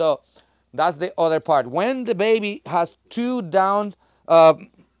 So that's the other part. When the baby has two down,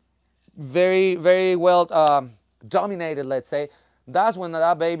 very, very well dominated, let's say, that's when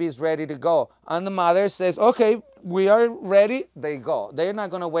that baby is ready to go. And the mother says, okay, we are ready, they go. They're not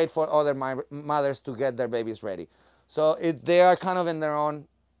going to wait for other mothers to get their babies ready. So they are kind of in their own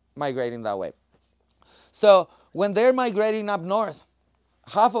migrating that way. So when they're migrating up north,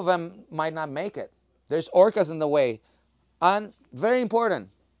 half of them might not make it. There's orcas in the way. And very important,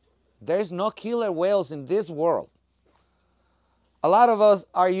 there's no killer whales in this world. A lot of us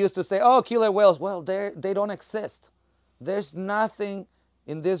are used to say, oh, killer whales. Well, they don't exist. There's nothing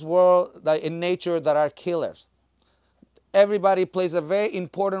in this world, in nature, that are killers. Everybody plays a very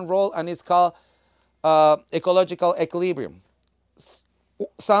important role, and it's called ecological equilibrium.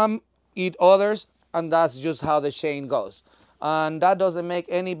 Some eat others, and that's just how the chain goes. And that doesn't make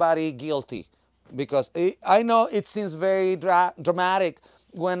anybody guilty, because I know it seems very dramatic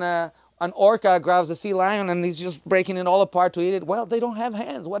when an orca grabs a sea lion and he's just breaking it all apart to eat it. Well, they don't have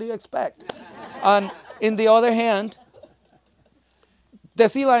hands. What do you expect? And in the other hand, the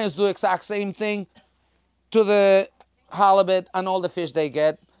sea lions do the exact same thing to the halibut and all the fish they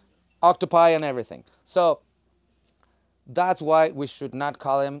get, octopi and everything. So that's why we should not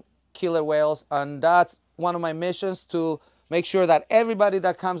call them killer whales. And that's one of my missions, to make sure that everybody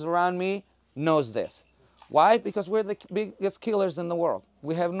that comes around me knows this. Why? Because we're the biggest killers in the world.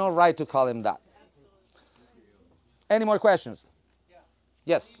 We have no right to call them that. Any more questions? Yeah.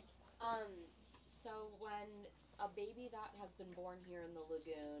 Yes. So when a baby that has been born here in the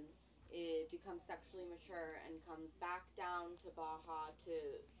lagoon, it becomes sexually mature and comes back down to Baja to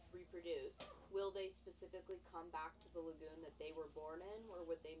reproduce, will they specifically come back to the lagoon that they were born in, or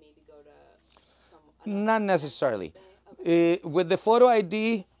would they maybe go to some? Not necessarily. Okay. With the photo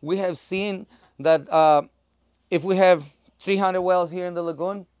ID, we have seen that if we have 300 whales here in the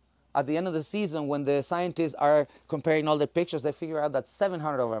lagoon, at the end of the season, when the scientists are comparing all the pictures, they figure out that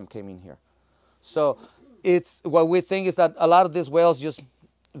 700 of them came in here. So it's what we think is that a lot of these whales just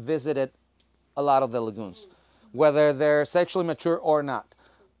visited a lot of the lagoons, whether they're sexually mature or not.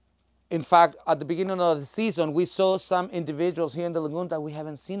 In fact, at the beginning of the season, we saw some individuals here in the lagoon that we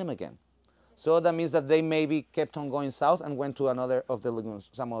haven't seen them again. So that means that they maybe kept on going south and went to another of the lagoons,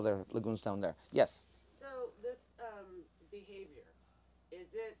 some other lagoons down there. Yes? So this behavior,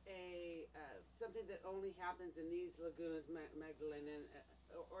 is it something that only happens in these lagoons, Magdalena,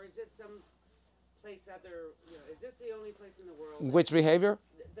 or is it some place other, is this the only place in the world? Which behavior?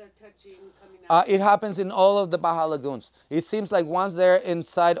 The touching, coming out? It happens in all of the Baja lagoons. It seems like once they're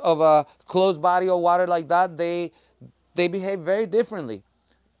inside of a closed body of water like that, they behave very differently.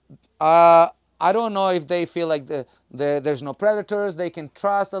 I don't know if they feel like there's no predators, they can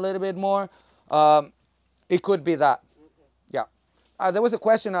trust a little bit more. It could be that. Okay. Yeah. There was a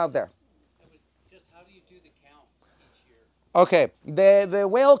question out there. Just how do you do the count each year? Okay. The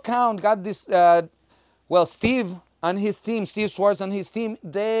whale count got this, well, Steve and his team, Steve Schwartz and his team,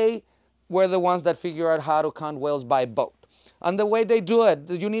 they were the ones that figured out how to count whales by boat. And the way they do it,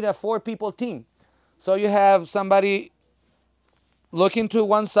 you need a 4-people team. So you have somebody looking to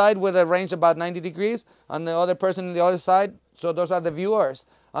one side with a range about 90 degrees and the other person on the other side. So those are the viewers.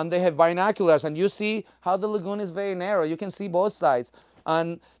 And they have binoculars. And you see how the lagoon is very narrow. You can see both sides.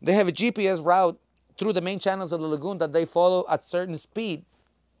 And they have a GPS route through the main channels of the lagoon that they follow at certain speed.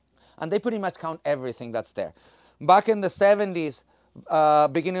 And they pretty much count everything that's there. Back in the 70s,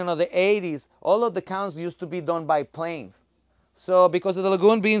 beginning of the 80s, all of the counts used to be done by planes. So because of the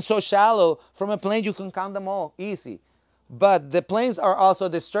lagoon being so shallow, from a plane you can count them all easy. But the planes are also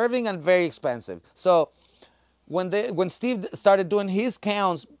disturbing and very expensive. So when Steve started doing his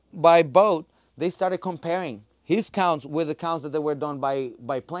counts by boat, they started comparing his counts with the counts that they were done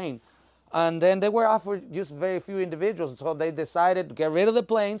by plane. And then they were offered just very few individuals. So they decided to get rid of the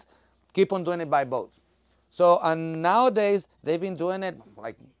planes, keep on doing it by boats. So, and nowadays, they've been doing it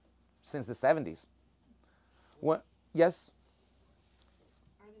like since the 70s. Yes?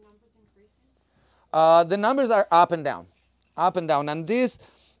 Are the numbers increasing? The numbers are up and down. Up and down. And this,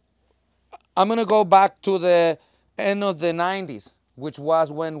 I'm going to go back to the end of the 90s, which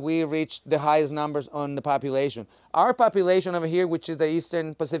was when we reached the highest numbers on the population. Our population over here, which is the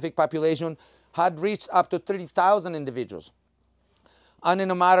Eastern Pacific population, had reached up to 30,000 individuals. And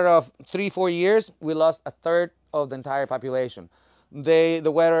in a matter of 3-4 years, we lost a third of the entire population. The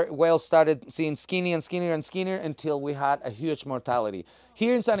whales started seeing skinnier and skinnier and skinnier until we had a huge mortality.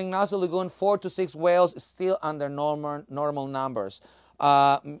 Here in San Ignacio Lagoon, 4 to 6 whales is still under normal numbers.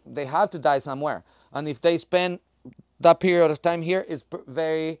 They have to die somewhere. And if they spend that period of time here, it's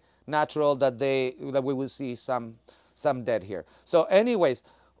very natural that we will see some dead here. So anyways,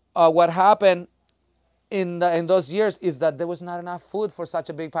 what happened in those years is that there was not enough food for such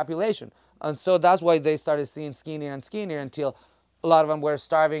a big population. And so that's why they started seeing skinnier and skinnier until a lot of them were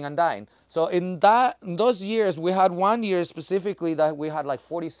starving and dying. So in those years, we had one year specifically that we had like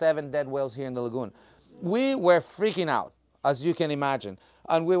 47 dead whales here in the lagoon. We were freaking out, as you can imagine.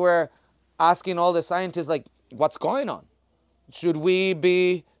 And we were asking all the scientists, like, what's going on? Should we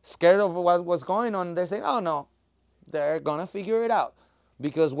be scared of what was going on? They're saying, oh no, they're gonna figure it out.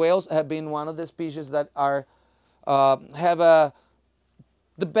 Because whales have been one of the species that are have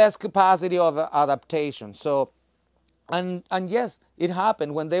the best capacity of adaptation. So, and yes, it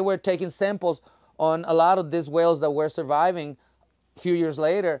happened when they were taking samples on a lot of these whales that were surviving. A few years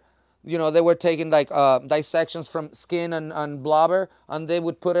later, you know, they were taking like dissections from skin and blubber, and they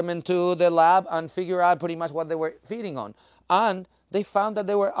would put them into the lab and figure out pretty much what they were feeding on. And they found that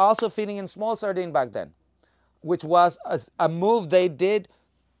they were also feeding in small sardine back then, which was a move they did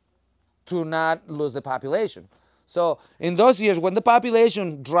to not lose the population. So in those years, when the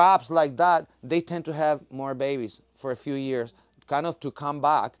population drops like that, they tend to have more babies for a few years, kind of to come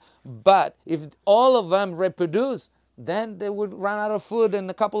back. But if all of them reproduce, then they would run out of food in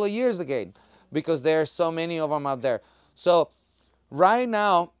a couple of years again, because there are so many of them out there. So right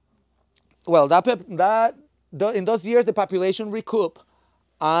now, well, in those years, the population recouped,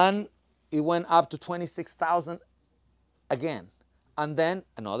 and it went up to 26,000 again. And then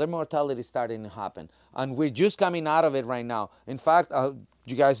another mortality starting to happen. And we're just coming out of it right now. In fact,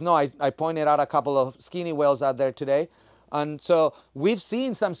 you guys know, I pointed out a couple of skinny whales out there today. And so we've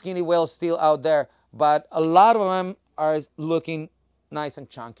seen some skinny whales still out there, but a lot of them are looking nice and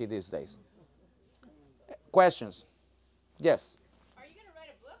chunky these days. Questions? Yes? Are you going to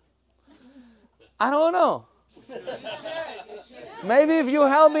write a book? I don't know. Maybe if you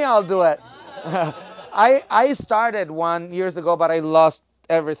help me, I'll do it. I started one years ago, but I lost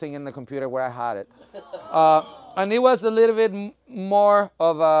everything in the computer where I had it. And it was a little bit more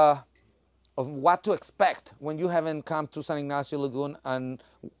of what to expect when you haven't come to San Ignacio Lagoon and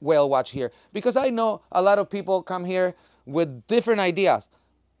whale watch here. Because I know a lot of people come here with different ideas,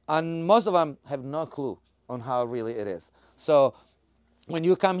 and most of them have no clue on how really it is. So when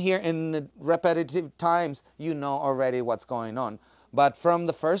you come here in repetitive times, you know already what's going on. But from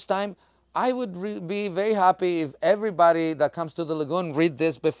the first time, I would be very happy if everybody that comes to the lagoon read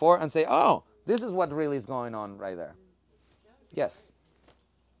this before and say, oh, this is what really is going on right there. Yes?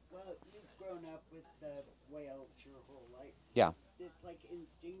 Well, you've grown up with the whales your whole life. So Yeah. it's like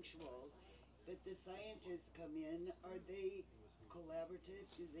instinctual. But the scientists come in, are they collaborative?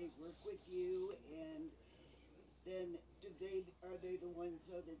 Do they work with you? And then are they the ones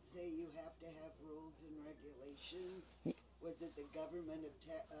though that say you have to have rules and regulations? Was it the government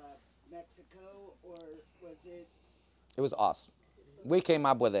of Mexico, or was it? It was us. We came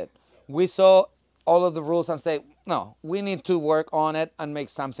up with it. We saw all of the rules and say, no, we need to work on it and make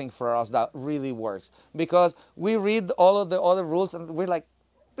something for us that really works. Because we read all of the other rules and we're like,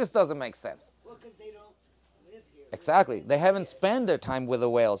 this doesn't make sense. Well, because they don't live here. Exactly. They haven't spent their time with the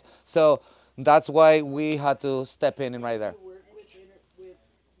whales. So that's why we had to step in right there. You work with universities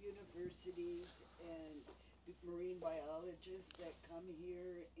and marine biologists that come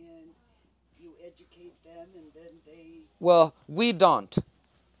here and you educate them and then they. Well, we don't.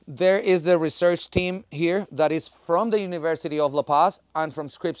 There is a research team here that is from the University of La Paz and from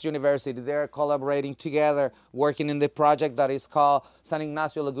Scripps University. They're collaborating together, working in the project that is called San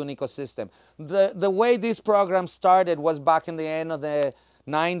Ignacio Laguna Ecosystem. The way this program started was back in the end of the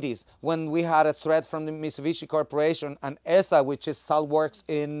 90s when we had a threat from the Mitsubishi Corporation and ESA, which is salt works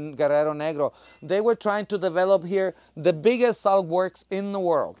in Guerrero Negro. They were trying to develop here the biggest salt works in the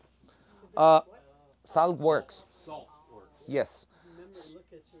world. Salt works. Salt works. Yes.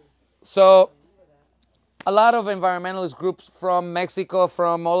 So a lot of environmentalist groups from Mexico,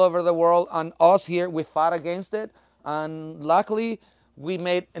 from all over the world, and us here, we fought against it. And luckily, we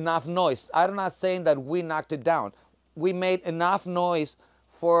made enough noise. I'm not saying that we knocked it down. We made enough noise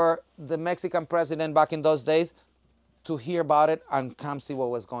for the Mexican president back in those days to hear about it and come see what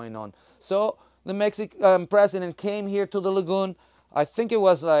was going on. So the Mexican president came here to the lagoon. I think it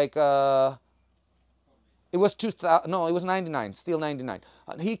was like... it was 2000, no, it was 99, still 99.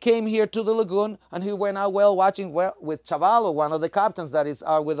 And he came here to the lagoon and he went out whale watching with Chavalo, one of the captains that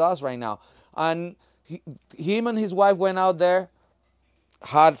are with us right now. And him and his wife went out there,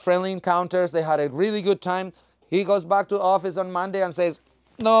 had friendly encounters, they had a really good time. He goes back to office on Monday and says,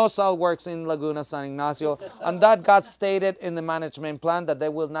 no salt works in Laguna San Ignacio. And that got stated in the management plan that there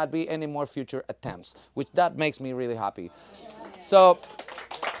will not be any more future attempts, which that makes me really happy. So,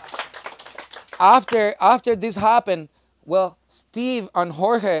 After this happened, well, Steve and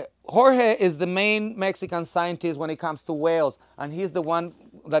Jorge is the main Mexican scientist when it comes to whales, and he's the one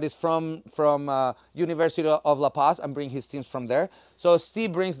that is from University of La Paz and bring his teams from there. So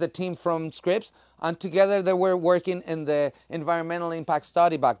Steve brings the team from Scripps, and together they were working in the environmental impact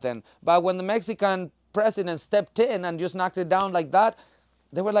study back then. But when the Mexican president stepped in and just knocked it down like that,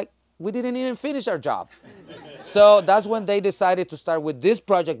 they were like, we didn't even finish our job. So that's when they decided to start with this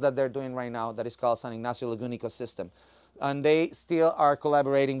project that they're doing right now that is called San Ignacio Laguna Ecosystem. And they still are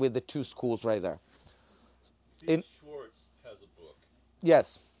collaborating with the two schools right there. Steve Schwartz has a book,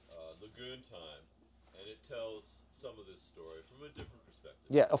 Yes. Lagoon Time, and it tells some of this story from a different perspective.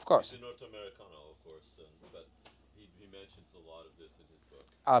 Yeah, of course. He's a North Americano, of course, but he mentions a lot of this in his book.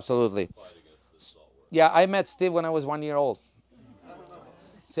 Absolutely. Fight against the salt work. Yeah, I met Steve when I was 1 year old.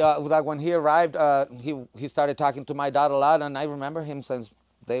 So like when he arrived, he started talking to my dad a lot, and I remember him since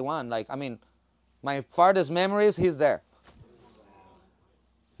day one. Like, I mean, my farthest memories, he's there.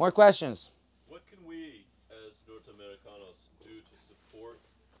 More questions? What can we, as North Americanos, do to support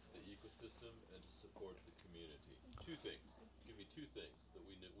the ecosystem and to support the community? Two things. Give me two things that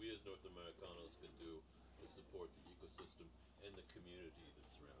we as North Americanos can do to support the ecosystem and the community that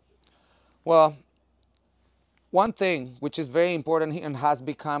surrounds it. Well, one thing which is very important and has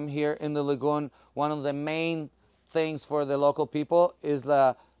become here in the lagoon, one of the main things for the local people is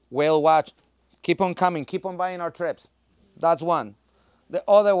the whale watch. Keep on coming, keep on buying our trips. That's one. The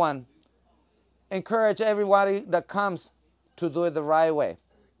other one, encourage everybody that comes to do it the right way.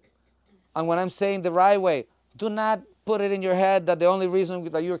 And when I'm saying the right way, do not put it in your head that the only reason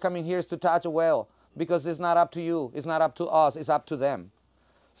that you're coming here is to touch a whale, because it's not up to you, it's not up to us, it's up to them.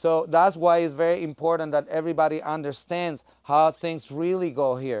 So that's why it's very important that everybody understands how things really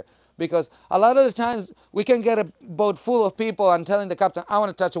go here. Because a lot of the times we can get a boat full of people and telling the captain, I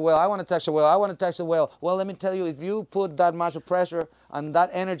want to touch a whale, I want to touch a whale, I want to touch a whale. Well, let me tell you, if you put that much of pressure and that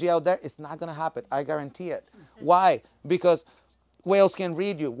energy out there, it's not going to happen. I guarantee it. Why? Because whales can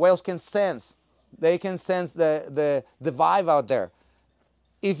read you. Whales can sense. They can sense the vibe out there.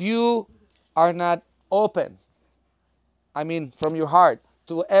 If you are not open, I mean from your heart,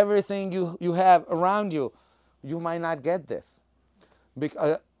 to everything you have around you, you might not get this.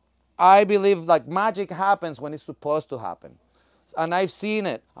 Because I believe like magic happens when it's supposed to happen. And I've seen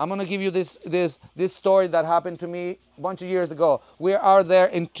it. I'm going to give you this story that happened to me a bunch of years ago. We are there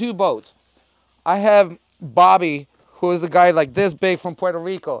in two boats. I have Bobby, who is a guy like this big from Puerto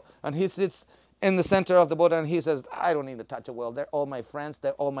Rico, and he sits in the center of the boat and he says, I don't need to touch a whale. They're all my friends.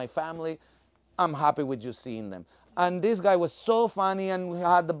 They're all my family. I'm happy with you seeing them. And this guy was so funny, and we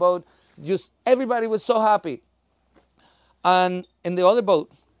had the boat, just everybody was so happy. And in the other boat,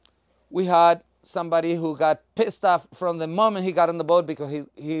 we had somebody who got pissed off from the moment he got on the boat because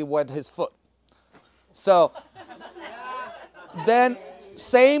he wet his foot. So then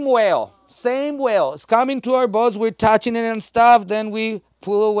same whale, Same whale. It's coming to our boats. We're touching it and stuff. Then we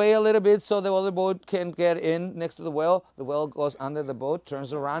pull away a little bit so the other boat can get in next to the whale. The whale goes under the boat,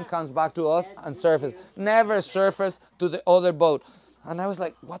 turns around, comes back to us, and surfaces. Never surface to the other boat. And I was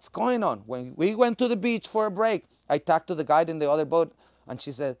like, what's going on? When we went to the beach for a break, I talked to the guide in the other boat, and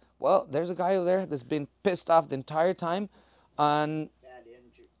she said, well, there's a guy over there that's been pissed off the entire time. And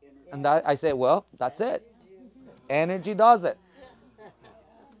I said, well, that's it. Energy does it.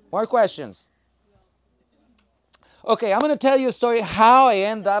 More questions? Okay, I'm going to tell you a story how I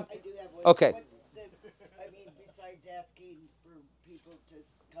end up. I do have one. Okay. What's the, I mean, besides asking for people to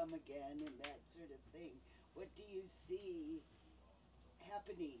come again and that sort of thing, what do you see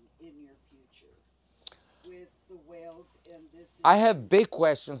happening in your future with the whales and this? I have big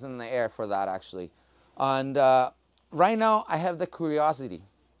questions in the air for that, actually. And right now, I have the curiosity.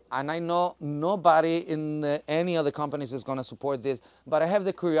 And I know nobody in any of the companies is going to support this, but I have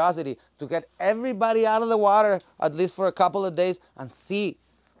the curiosity to get everybody out of the water, at least for a couple of days, and see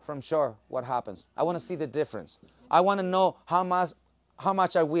from shore what happens. I want to see the difference. I want to know how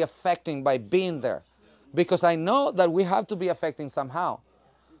much are we affecting by being there, because I know that we have to be affecting somehow.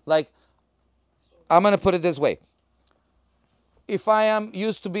 Like, I'm going to put it this way. If I am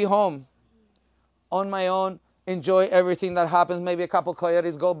used to be home on my own, enjoy everything that happens, maybe a couple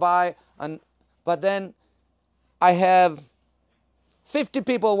coyotes go by, but then I have 50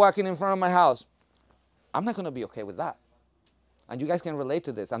 people walking in front of my house. I'm not going to be okay with that. And you guys can relate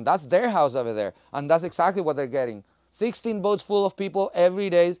to this. And that's their house over there. And that's exactly what they're getting. 16 boats full of people every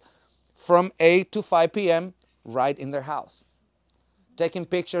day from 8 to 5 p.m. right in their house. Taking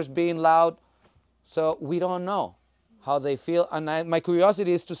pictures, being loud. So we don't know how they feel. And my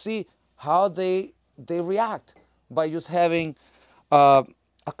curiosity is to see how they react by just having a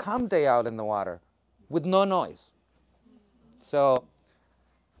calm day out in the water with no noise. So,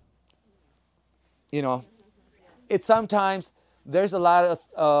 you know, it's sometimes there's a lot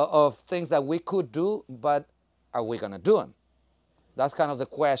of things that we could do, but are we going to do them? That's kind of the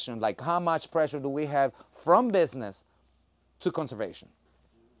question, like how much pressure do we have from business to conservation?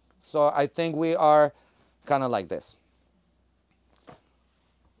 So I think we are kind of like this.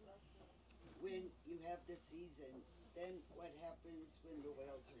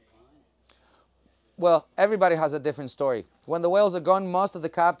 Well, everybody has a different story. When the whales are gone, most of the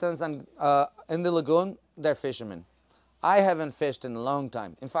captains and in the lagoon, they're fishermen. I haven't fished in a long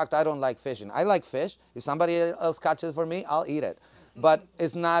time. In fact, I don't like fishing. I like fish. If somebody else catches for me, I'll eat it. But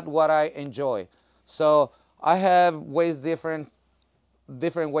it's not what I enjoy. So I have different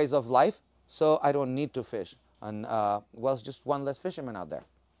ways of life, so I don't need to fish. And well, it's just one less fisherman out there.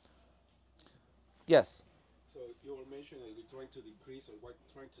 Yes? So you were mentioning that you're trying to decrease or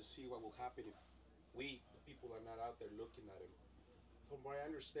trying to see what will happen if we, the people, are not out there looking at it. From what I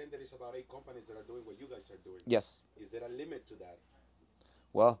understand, there is about 8 companies that are doing what you guys are doing. Yes. Is there a limit to that?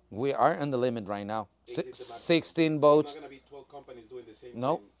 Well, we are in the limit right now. 16 So boats. not going to be 12 companies doing the same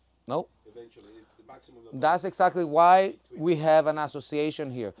No, thing. no. Eventually, the maximum. That's exactly why we have an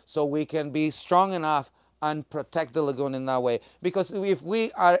association here, so we can be strong enough and protect the lagoon in that way. Because if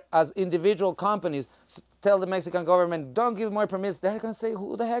we are, as individual companies, tell the Mexican government, don't give more permits, they're going to say,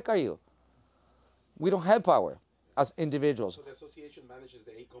 who the heck are you? We don't have power as individuals. So the association manages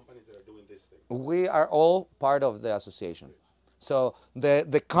the 8 companies that are doing this thing. We are all part of the association. So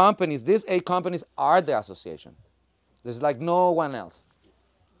the companies, these 8 companies are the association. There's like no one else.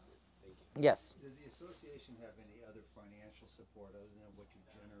 Yes? Does the association have any other financial support other than what you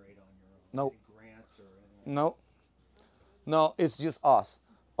generate on your own? No. Any grants or anything? No. No, it's just us.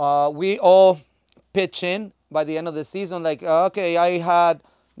 We all pitch in by the end of the season, like, okay, I had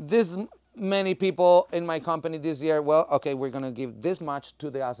this many people in my company this year. Well, okay, we're going to give this much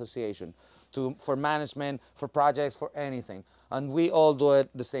to the association, for management, for projects, for anything. And we all do it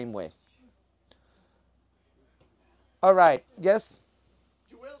the same way. All right. Yes?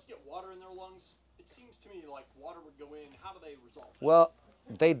 Do whales get water in their lungs? It seems to me like water would go in. How do they resolve that? Well,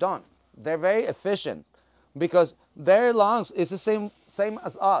 they don't. They're very efficient because their lungs is the same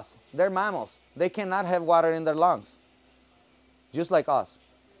as us. They're mammals. They cannot have water in their lungs, just like us.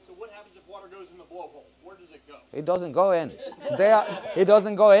 So what happens if water goes in the blowhole? Where does it go? It doesn't go in. It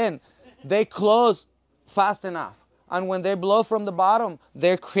doesn't go in. They close fast enough. And when they blow from the bottom,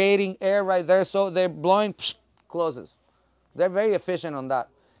 they're creating air right there. So they're blowing, closes. They're very efficient on that.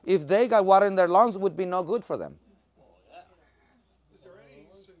 If they got water in their lungs, it would be no good for them. Is there any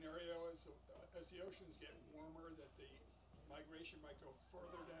scenario as the oceans get warmer that the migration might go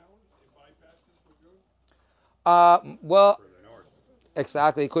further down and bypass this lagoon? Well, Further north.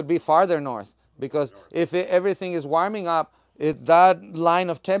 exactly. It could be farther north because if everything is warming up, that line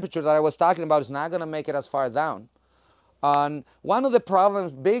of temperature that I was talking about is not going to make it as far down. And one of the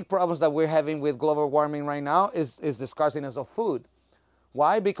problems, big problems that we're having with global warming right now is the scarcity of food.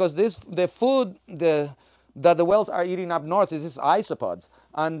 Why? Because the food that the whales are eating up north is these isopods,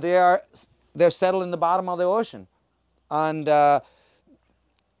 and they're settled in the bottom of the ocean, and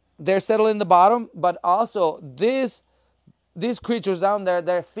they're settled in the bottom. But also these creatures down there,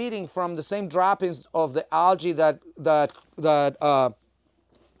 they're feeding from the same droppings of the algae that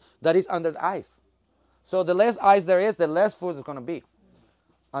is under the ice. So the less ice there is, the less food is going to be,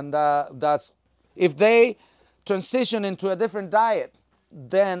 and that's if they transition into a different diet,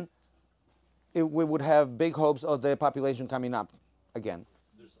 then we would have big hopes of the population coming up again.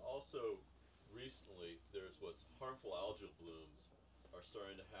 There's also, recently, there's what's harmful algal blooms are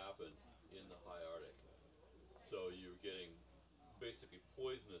starting to happen in the high Arctic. So you're getting basically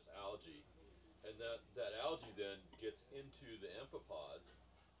poisonous algae, and that algae then gets into the amphipods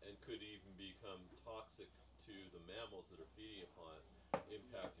and could even become toxic to the mammals that are feeding upon it,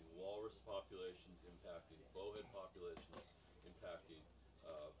 impacting walrus populations, impacting bowhead populations, impacting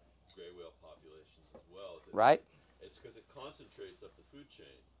gray whale populations as well. Right. It's because it concentrates up the food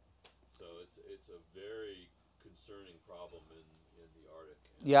chain. So it's a very concerning problem in the Arctic.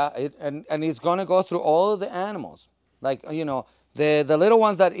 Yeah, and it's going to go through all of the animals. Like, you know, the little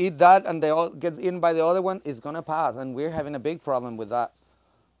ones that eat that and they all get eaten by the other one is going to pass. And we're having a big problem with that.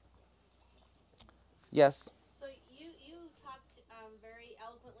 Yes? So you talked very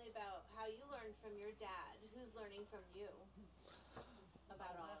eloquently about how you learned from your dad. Who's learning from you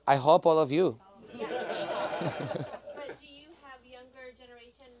about all this? I hope all of you. Yeah. But do you have a younger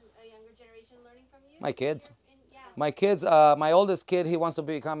generation learning from you? My kids. Yeah. My kids, my oldest kid, he wants to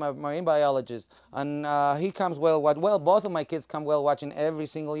become a marine biologist, and he comes well. Both of my kids come whale watching every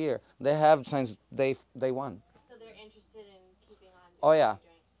single year. They have since day one. So they're interested in keeping on. Oh yeah.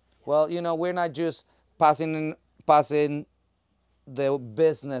 Well, you know, we're not just passing the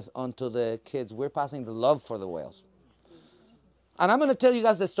business onto the kids. We're passing the love for the whales. And I'm going to tell you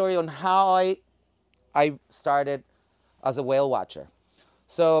guys the story on how I started as a whale watcher.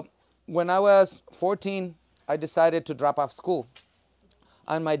 So when I was 14, I decided to drop off school.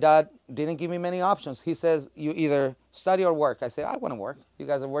 And my dad didn't give me many options. He says, you either study or work. I say, I want to work. You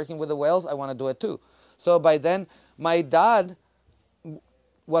guys are working with the whales. I want to do it too. So by then, my dad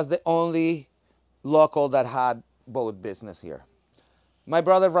was the only local that had boat business here. My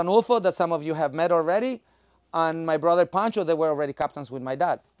brother Ranulfo, that some of you have met already, and my brother Pancho, they were already captains with my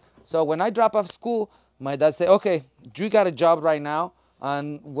dad. So when I dropped off school, my dad said, okay, you got a job right now.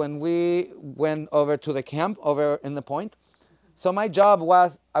 And when we went over to the camp over in the point, so my job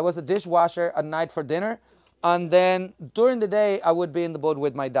was, I was a dishwasher at night for dinner. And then during the day, I would be in the boat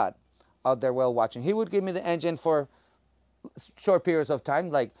with my dad out there whale watching. He would give me the engine for short periods of time,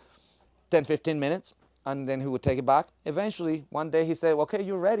 like 10, 15 minutes, and then he would take it back. Eventually, one day he said, okay,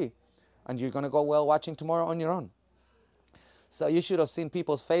 you're ready, and you're going to go whale watching tomorrow on your own. So you should have seen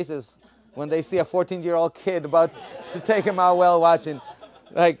people's faces when they see a 14-year-old kid about to take him out whale watching.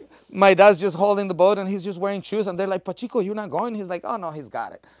 Like, my dad's just holding the boat, and he's just wearing shoes, and they're like, Pachico, you're not going? He's like, oh, no, he's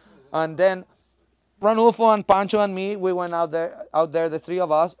got it. And then Ranulfo and Pancho and me, we went out there, the three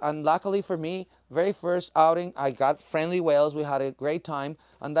of us, and luckily for me, very first outing, I got friendly whales. We had a great time,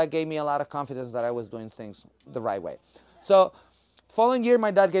 and that gave me a lot of confidence that I was doing things the right way. So following year,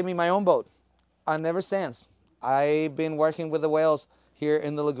 my dad gave me my own boat, and ever since, I've been working with the whales here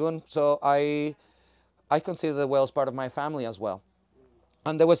in the lagoon, so I consider the whales part of my family as well.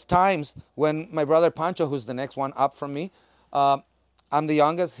 And there was times when my brother Pancho, who's the next one up from me, I'm the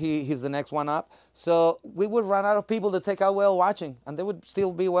youngest, he's the next one up, so we would run out of people to take out whale watching, and there would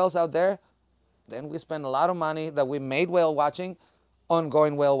still be whales out there. Then we spend a lot of money that we made whale watching on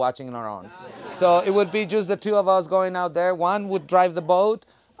going whale watching on our own. So it would be just the two of us going out there. One would drive the boat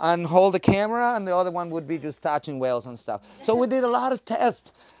and hold the camera, and the other one would be just touching whales and stuff. So we did a lot of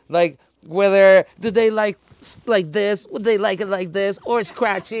tests, like whether did they like this, would they like it like this, or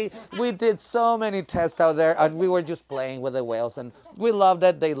scratchy. We did so many tests out there, and we were just playing with the whales, and we loved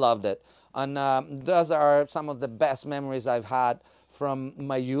it, they loved it. And those are some of the best memories I've had from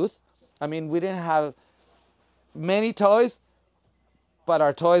my youth. I mean, we didn't have many toys, but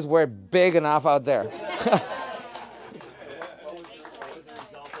our toys were big enough out there. What was the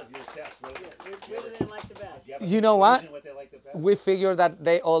result of your test? Which did they like the best? You know what? What they like the best? We figured that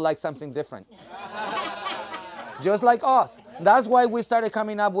they all like something different. Just like us. That's why we started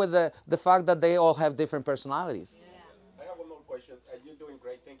coming up with the fact that they all have different personalities. I have one more question. You're doing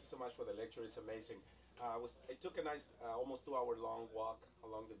great. Thank you so much for the lecture. It's amazing. I took a nice, almost 2-hour long walk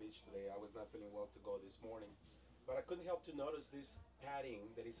along the beach today. I was not feeling well to go this morning. but I couldn't help to notice this padding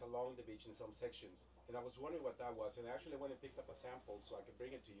that is along the beach in some sections. And I was wondering what that was. And I actually went and picked up a sample so I could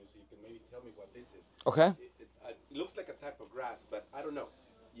bring it to you so you can maybe tell me what this is. Okay. It looks like a type of grass, but I don't know.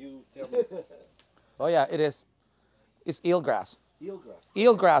 You tell me. Oh yeah, it is. It's eelgrass. Eelgrass.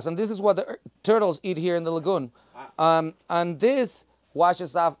 Eelgrass, and this is what the turtles eat here in the lagoon. And this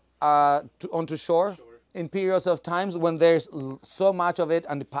washes off onto shore in periods of times when there's so much of it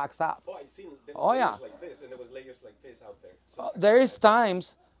and it packs up. Oh, I've seen yeah. like this, and there was layers like this out there. So There is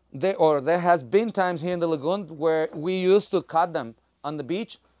times, there has been times here in the lagoon where we used to cut them on the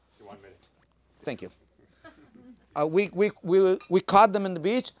beach. 1 minute. Thank you. We caught them in the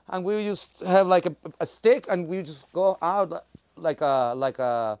beach, and we used to have like a stick, and we just go out like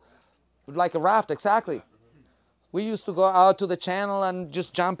a raft. Exactly. We used to go out to the channel and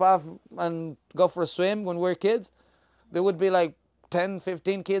just jump off and go for a swim when we were kids. There would be like 10,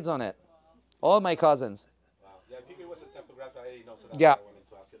 15 kids on it. All my cousins. wow. Yeah, I figured it was a type of grass, but I didn't know, so that's Yeah. why I wanted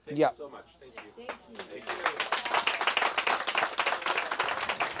to ask you. Thank Yeah. you so much. Thank you. Thank you.